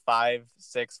short little 5'6",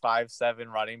 5'7"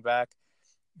 running back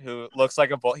who looks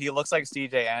like he looks like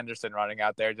CJ Anderson running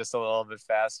out there, just a little bit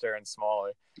faster and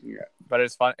smaller. Yeah. But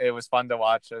it's fun. It was fun to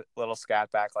watch a little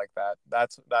scat back like that.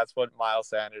 That's what Miles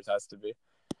Sanders has to be.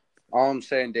 All I'm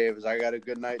saying, Dave, is I got a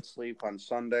good night's sleep on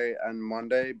Sunday and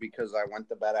Monday because I went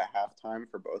to bed at halftime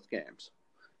for both games.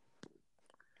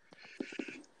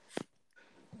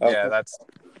 Yeah,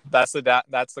 that's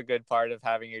the good part of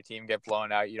having your team get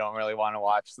blown out. You don't really want to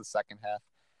watch the second half.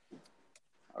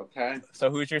 Okay. So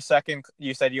who's your second?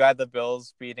 You said you had the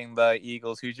Bills beating the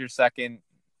Eagles. Who's your second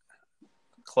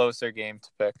closer game to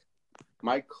pick?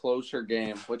 My closer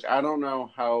game, which I don't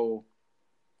know how.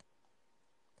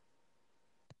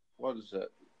 What is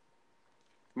it?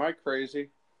 Am I crazy?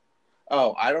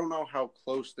 Oh, I don't know how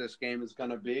close this game is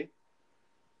going to be,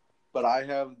 but I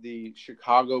have the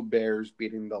Chicago Bears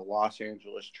beating the Los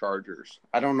Angeles Chargers.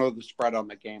 I don't know the spread on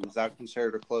the game. Is that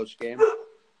considered a close game?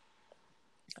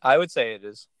 I would say it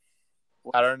is.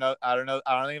 I don't know. I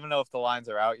don't even know if the lines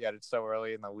are out yet. It's so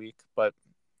early in the week. But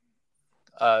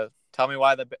tell me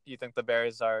why you think the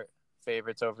Bears are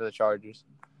favorites over the Chargers.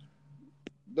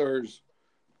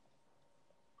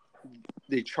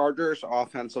 The Chargers'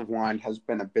 offensive line has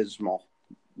been abysmal,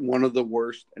 one of the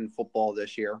worst in football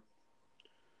this year.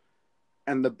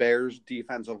 And the Bears'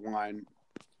 defensive line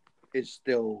is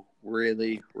still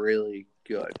really, really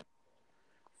good.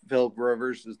 Philip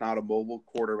Rivers is not a mobile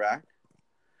quarterback.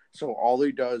 So all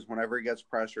he does whenever he gets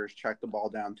pressure is check the ball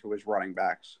down to his running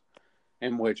backs,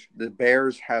 in which the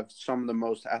Bears have some of the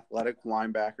most athletic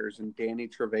linebackers in Danny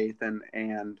Trevathan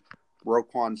and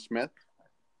Roquan Smith,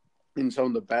 and some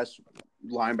of the best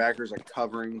linebackers at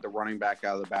covering the running back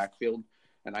out of the backfield.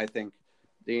 And I think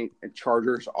the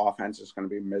Chargers' offense is going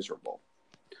to be miserable.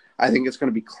 I think it's going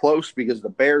to be close because the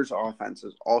Bears' offense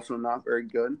is also not very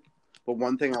good. But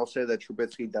one thing I'll say that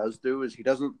Trubisky does do is he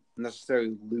doesn't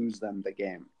necessarily lose them the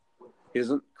game. He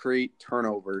doesn't create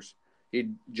turnovers.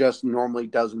 He just normally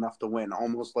does enough to win,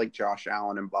 almost like Josh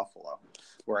Allen in Buffalo,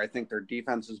 where I think their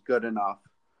defense is good enough.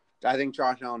 I think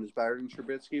Josh Allen is better than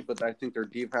Trubisky, but I think their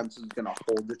defense is going to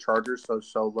hold the Chargers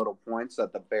so little points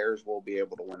that the Bears will be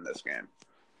able to win this game.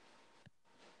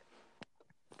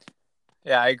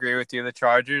 Yeah, I agree with you. The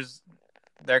Chargers,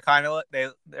 they're kind of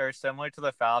they're similar to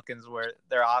the Falcons, where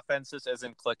their offense just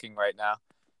isn't clicking right now.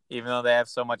 Even though they have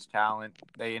so much talent,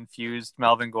 they infused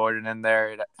Melvin Gordon in there.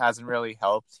 It hasn't really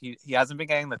helped. He hasn't been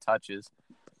getting the touches,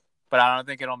 but I don't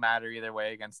think it'll matter either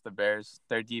way against the Bears.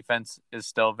 Their defense is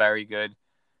still very good.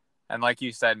 And like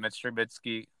you said, Mitch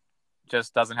Trubisky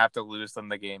just doesn't have to lose them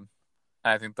the game.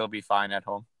 I think they'll be fine at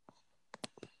home.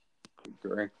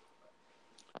 Agree.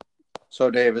 So,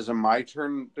 Dave, is it my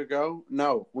turn to go?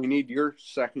 No, we need your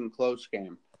second close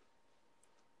game.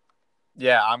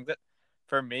 Yeah, I'm good.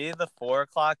 For me, the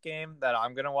 4:00 game that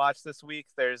I'm going to watch this week,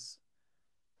 there's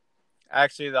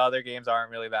actually the other games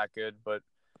aren't really that good, but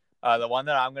the one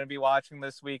that I'm going to be watching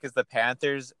this week is the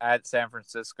Panthers at San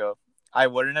Francisco. I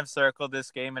wouldn't have circled this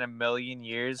game in a million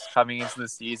years coming into the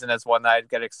season as one that I'd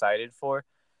get excited for.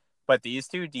 But these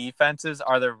two defenses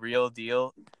are the real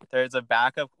deal. There's a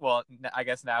backup. Well, I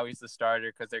guess now he's the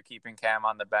starter because they're keeping Cam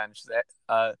on the bench.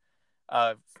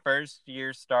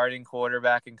 First-year starting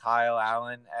quarterback in Kyle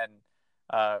Allen and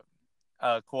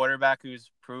a quarterback who's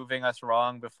proving us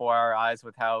wrong before our eyes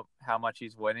with how much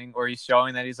he's winning, or he's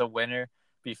showing that he's a winner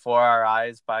before our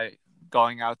eyes by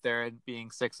going out there and being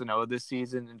 6-0 this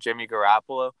season, and Jimmy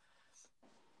Garoppolo.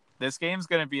 This game's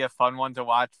going to be a fun one to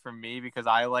watch for me because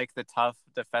I like the tough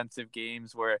defensive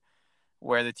games where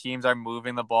the teams are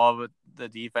moving the ball, but the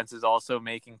defense is also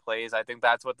making plays. I think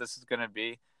that's what this is going to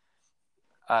be.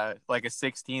 Like a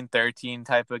 16-13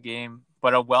 type of game,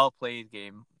 but a well-played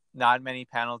game. Not many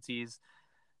penalties,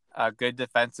 good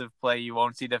defensive play. You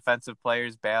won't see defensive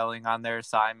players bailing on their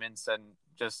assignments and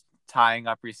just tying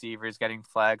up receivers, getting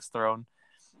flags thrown.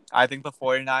 I think the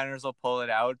 49ers will pull it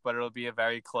out, but it'll be a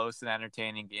very close and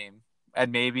entertaining game.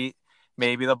 And maybe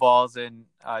the ball's in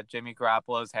Jimmy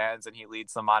Garoppolo's hands and he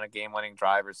leads them on a game-winning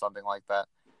drive or something like that.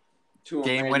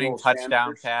 Game-winning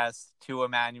touchdown pass to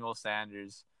Emmanuel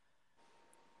Sanders.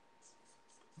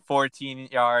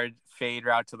 14-yard fade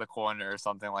route to the corner or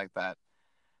something like that.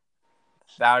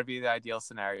 That would be the ideal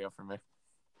scenario for me.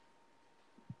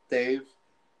 Dave,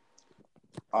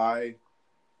 I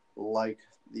like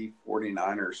the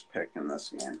 49ers pick in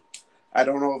this game. I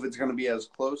don't know if it's going to be as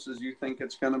close as you think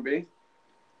it's going to be.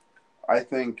 I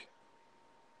think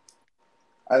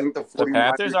the 49ers... The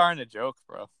Panthers aren't a joke,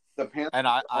 bro. The Panthers and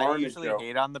I usually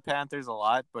hate on the Panthers a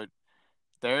lot, but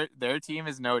their team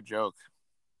is no joke.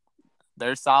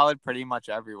 They're solid pretty much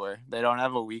everywhere. They don't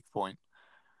have a weak point.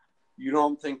 You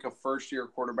don't think a first-year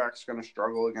quarterback's going to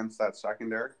struggle against that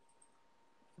secondary?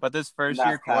 But this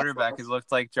first-year quarterback has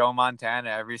looked like Joe Montana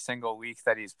every single week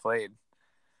that he's played.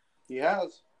 He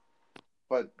has.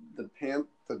 But the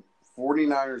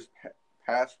 49ers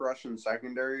pass rush and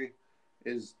secondary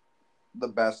is the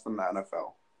best in the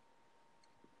NFL.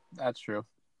 That's true.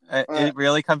 It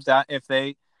really comes down if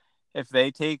they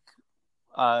take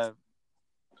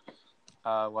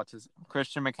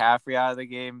Christian McCaffrey out of the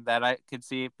game, that I could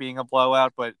see it being a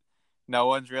blowout, but no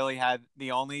one's really had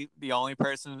the only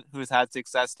person who's had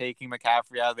success taking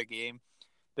McCaffrey out of the game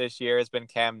this year has been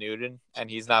Cam Newton, and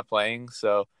he's not playing.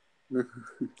 So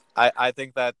I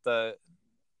think that the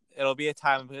it'll be a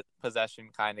time of possession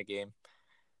kind of game.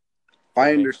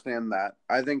 I understand that.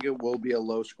 I think it will be a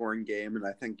low-scoring game, and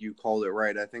I think you called it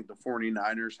right. I think the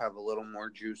 49ers have a little more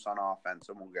juice on offense,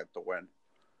 and we'll get the win.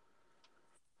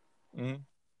 Mm-hmm.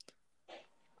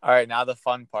 All right, now the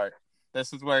fun part.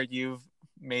 This is where you've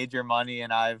made your money,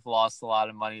 and I've lost a lot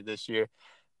of money this year.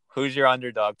 Who's your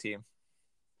underdog team?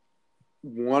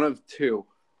 One of two.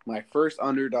 My first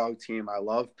underdog team, I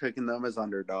love picking them as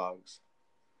underdogs,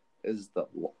 is the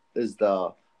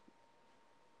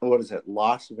what is it?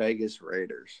 Las Vegas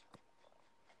Raiders.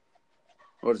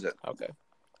 What is it? Okay.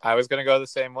 I was going to go the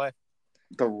same way.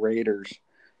 The Raiders.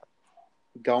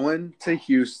 Going to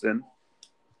Houston,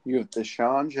 you have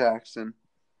Deshaun Jackson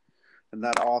and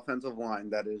that offensive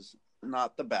line that is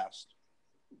not the best.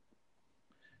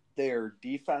 Their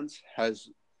defense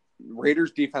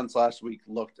Raiders defense last week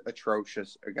looked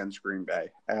atrocious against Green Bay.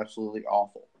 Absolutely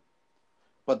awful.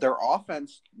 But their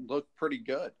offense looked pretty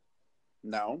good.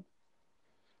 No.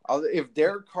 If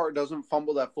Derek Carr doesn't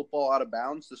fumble that football out of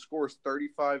bounds, the score is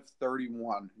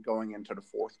 35-31 going into the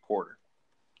fourth quarter.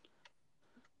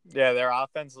 Yeah, their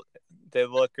offense, they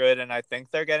look good, and I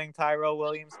think they're getting Tyrell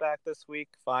Williams back this week,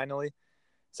 finally.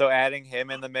 So adding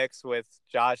him in the mix with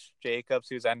Josh Jacobs,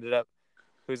 who's ended up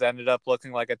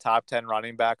looking like a top 10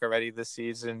 running back already this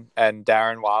season, and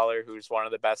Darren Waller, who's one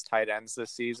of the best tight ends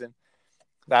this season,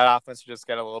 that offense will just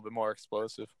get a little bit more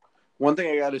explosive. One thing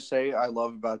I got to say I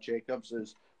love about Jacobs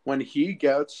is when he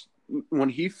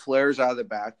flares out of the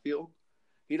backfield,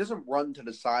 he doesn't run to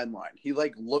the sideline. He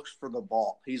looks for the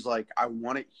ball. He's like, I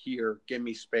want it here. Give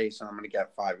me space, and I'm going to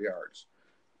get 5 yards.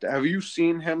 Have you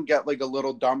seen him get a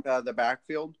little dump out of the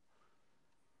backfield?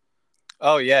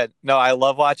 Oh yeah, no, I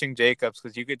love watching Jacobs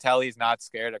because you could tell he's not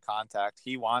scared of contact.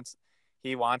 He wants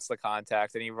the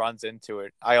contact and he runs into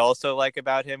it. I also like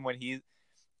about him when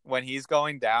he's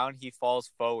going down, he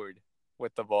falls forward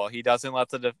with the ball. He doesn't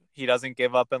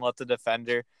give up and let the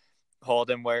defender hold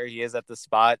him where he is at the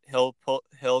spot.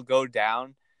 He'll go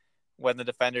down when the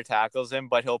defender tackles him,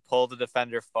 but he'll pull the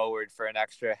defender forward for an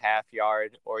extra half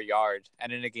yard or yard.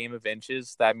 And in a game of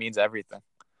inches, that means everything.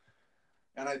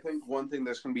 And I think one thing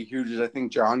that's going to be huge is I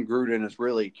think John Gruden is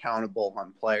really accountable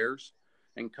on players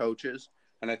and coaches.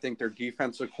 And I think their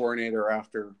defensive coordinator,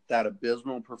 after that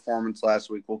abysmal performance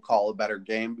last week, will call a better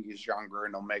game because John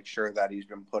Gruden will make sure that he's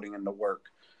been putting in the work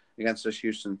against this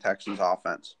Houston Texans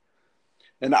offense.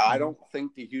 And I don't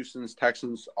think the Houston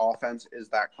Texans offense is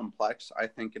that complex. I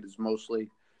think it is mostly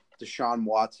Deshaun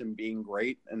Watson being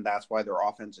great, and that's why their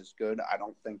offense is good. I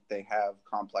don't think they have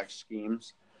complex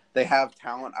schemes. They have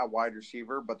talent at wide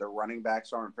receiver, but their running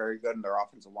backs aren't very good, and their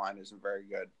offensive line isn't very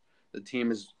good. The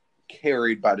team is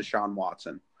carried by Deshaun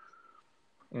Watson.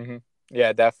 Mm-hmm.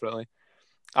 Yeah, definitely.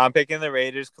 I'm picking the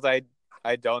Raiders because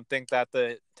I don't think that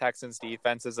the Texans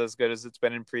defense is as good as it's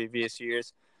been in previous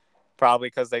years. Probably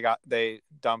because they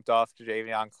dumped off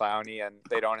Jadeveon Clowney and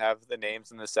they don't have the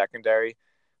names in the secondary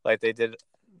like they did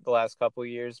the last couple of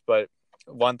years. But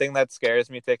one thing that scares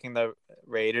me picking the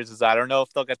Raiders is I don't know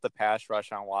if they'll get the pass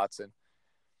rush on Watson.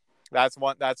 That's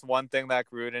one thing that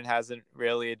Gruden hasn't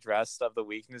really addressed of the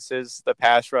weaknesses. The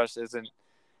pass rush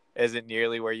isn't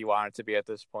nearly where you want it to be at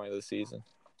this point of the season.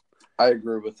 I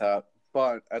agree with that.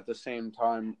 But at the same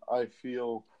time,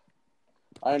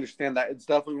 I understand that it's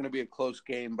definitely going to be a close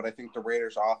game, but I think the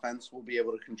Raiders offense will be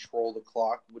able to control the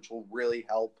clock, which will really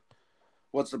help.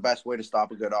 What's the best way to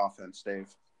stop a good offense, Dave?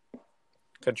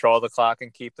 Control the clock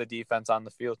and keep the defense on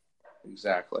the field.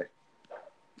 Exactly.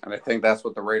 And I think that's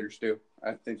what the Raiders do.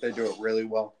 I think they do it really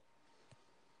well.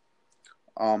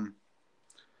 I'm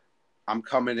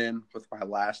coming in with my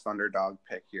last underdog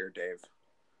pick here, Dave.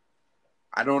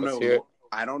 I don't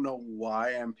know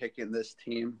why I'm picking this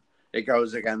team. It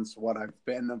goes against what I've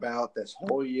been about this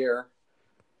whole year.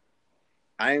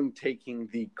 I am taking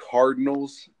the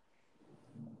Cardinals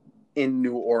in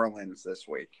New Orleans this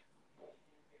week.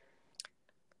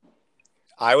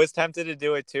 I was tempted to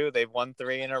do it too. They've won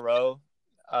 3 in a row.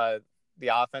 The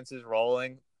offense is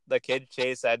rolling. The kid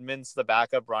Chase Edmonds, the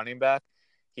backup running back,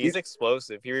 he's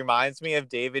explosive. He reminds me of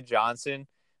David Johnson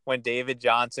when David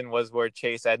Johnson was where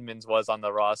Chase Edmonds was on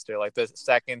the roster, like the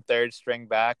second, third string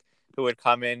back who would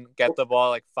come in, get the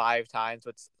ball 5 times,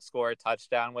 but score a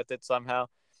touchdown with it somehow.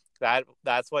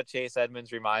 That's what Chase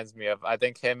Edmonds reminds me of. I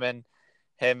think him and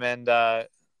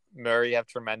Murray have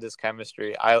tremendous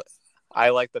chemistry. I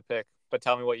like the pick, but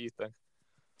tell me what you think.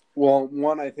 Well,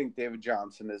 one, I think David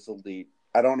Johnson is elite.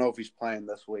 I don't know if he's playing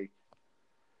this week.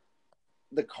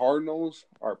 The Cardinals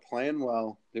are playing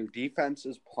well. Their defense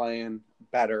is playing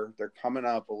better. They're coming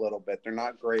up a little bit. They're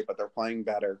not great, but they're playing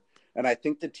better. And I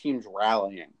think the team's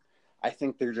rallying. I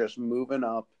think they're just moving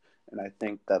up, and I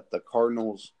think that the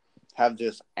Cardinals have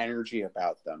this energy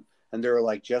about them. And they're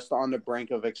like just on the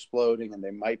brink of exploding, and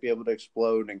they might be able to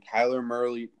explode. And Kyler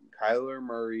Murray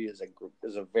is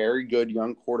a very good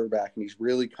young quarterback, and he's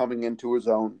really coming into his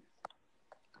own.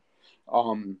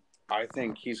 I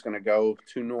think he's going to go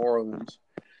to New Orleans.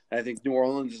 And I think New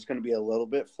Orleans is going to be a little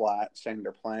bit flat, saying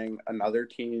they're playing another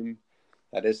team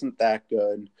that isn't that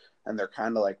good. And they're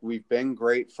kind of like, we've been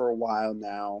great for a while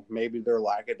now. Maybe they're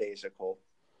lackadaisical.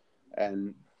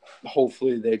 And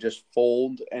hopefully they just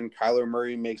fold, and Kyler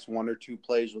Murray makes one or two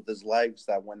plays with his legs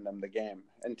that win them the game.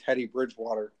 And Teddy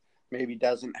Bridgewater maybe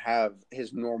doesn't have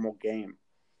his normal game.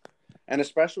 And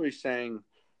especially saying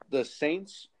the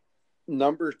Saints'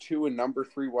 number 2 and number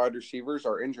 3 wide receivers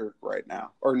are injured right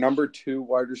now. Or number 2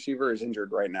 wide receiver is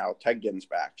injured right now. Ted Ginn's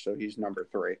back, so he's number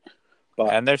 3.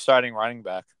 And they're starting running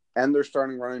back. And their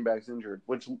starting running back's injured,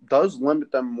 which does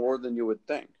limit them more than you would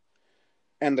think.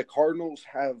 And the Cardinals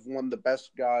have one of the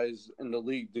best guys in the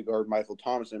league to guard Michael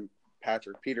Thomas and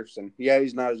Patrick Peterson. Yeah,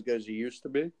 he's not as good as he used to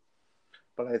be,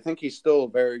 but I think he's still a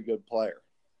very good player.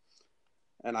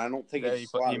 And I don't think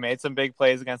he made some big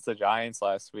plays against the Giants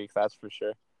last week, that's for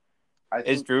sure.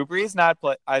 Is Drew Brees not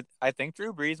play? I think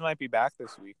Drew Brees might be back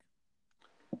this week.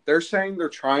 They're saying they're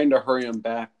trying to hurry him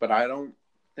back, but I don't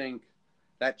think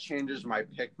that changes my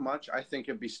pick much. I think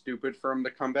it'd be stupid for him to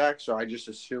come back, so I just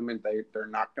assume they're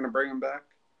not going to bring him back.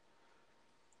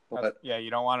 But, yeah, you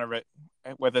don't want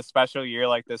to with a special year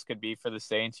like this could be for the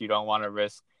Saints. You don't want to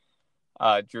risk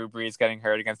Drew Brees getting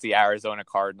hurt against the Arizona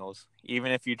Cardinals,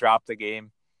 even if you drop the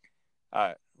game.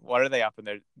 What are they up in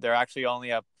there? They're actually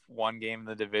only up one game in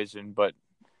the division, but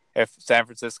if San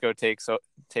Francisco takes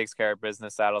care of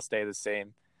business, that'll stay the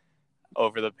same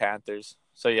over the Panthers.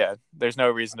 So yeah, there's no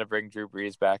reason to bring Drew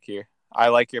Brees back here. I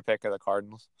like your pick of the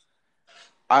Cardinals.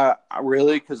 I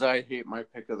really, because I hate my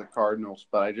pick of the Cardinals,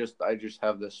 but I just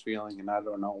have this feeling, and I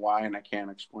don't know why, and I can't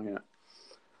explain it.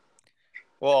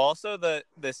 Well, also the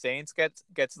Saints get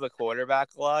to the quarterback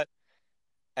a lot,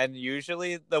 and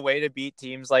usually the way to beat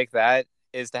teams like that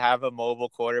is to have a mobile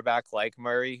quarterback like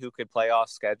Murray who could play off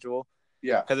schedule.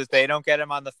 Yeah, because if they don't get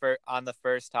him on the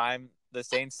first time, the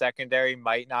Saints secondary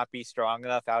might not be strong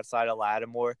enough outside of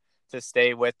Lattimore to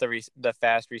stay with the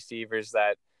fast receivers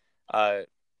that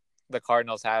the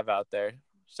Cardinals have out there.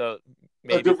 So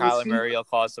maybe Kyler Murray will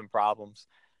cause some problems.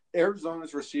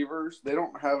 Arizona's receivers, they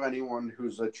don't have anyone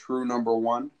who's a true number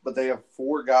 1, but they have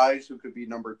 4 guys who could be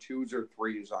number 2s or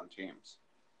 3s on teams.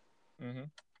 Mm-hmm.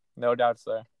 No doubts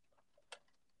there.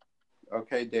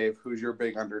 Okay, Dave, who's your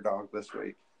big underdog this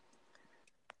week?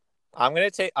 I'm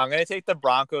gonna take the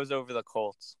Broncos over the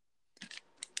Colts.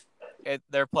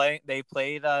 They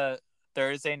played a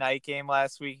Thursday night game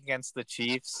last week against the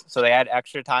Chiefs, so they had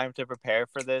extra time to prepare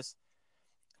for this.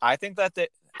 I think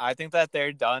that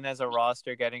they're done as a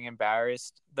roster getting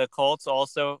embarrassed. The Colts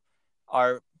also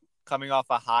are coming off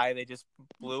a high. They just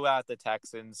blew out the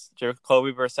Texans.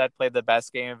 Jacoby Brissett played the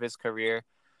best game of his career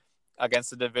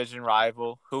against a division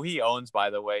rival, who he owns, by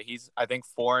the way. He's, I think,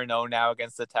 4-0 now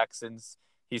against the Texans.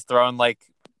 He's thrown like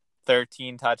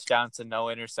 13 touchdowns and no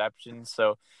interceptions.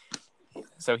 So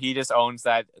he just owns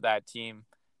that team,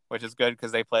 which is good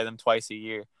because they play them twice a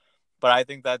year. But I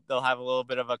think that they'll have a little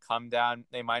bit of a come down.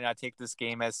 They might not take this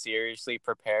game as seriously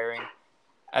preparing.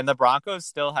 And the Broncos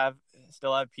still have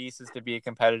pieces to be a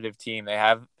competitive team. They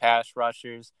have pass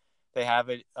rushers. They have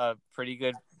a pretty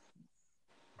good.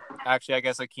 Actually, I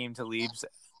guess Akeem Talib's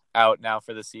out now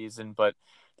for the season, but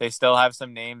they still have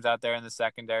some names out there in the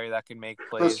secondary that can make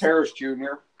plays. Chris Harris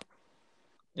Jr.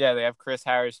 Yeah, they have Chris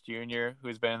Harris Jr.,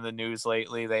 who's been in the news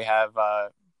lately. They have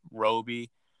Roby.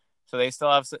 So they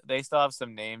still have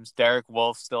some names. Derek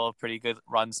Wolf's still a pretty good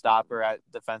run stopper at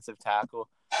defensive tackle.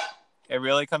 It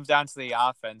really comes down to the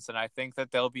offense, and I think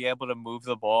that they'll be able to move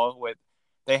the ball with.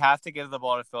 They have to give the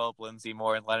ball to Phillip Lindsay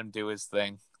more and let him do his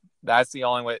thing. That's the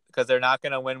only way, because they're not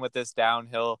going to win with this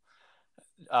downhill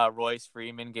Royce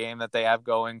Freeman game that they have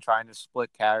going, trying to split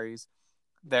carries.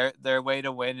 Their way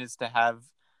to win is to have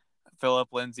Phillip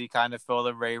Lindsay kind of fill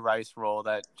the Ray Rice role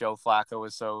that Joe Flacco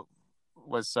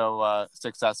was so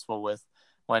successful with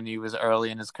when he was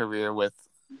early in his career with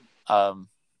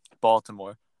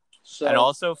Baltimore. And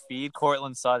also feed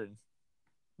Courtland Sutton.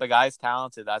 The guy's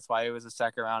talented. That's why he was a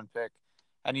second-round pick.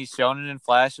 And he's shown it in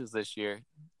flashes this year.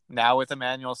 Now with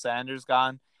Emmanuel Sanders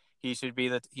gone, he should be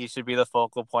the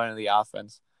focal point of the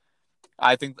offense.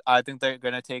 I think they're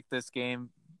going to take this game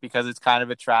because it's kind of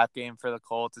a trap game for the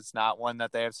Colts. It's not one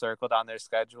that they have circled on their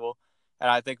schedule. And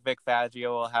I think Vic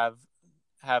Fangio will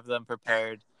have them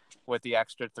prepared with the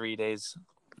extra 3 days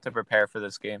to prepare for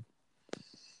this game.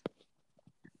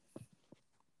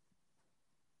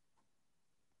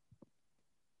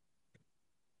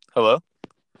 Hello?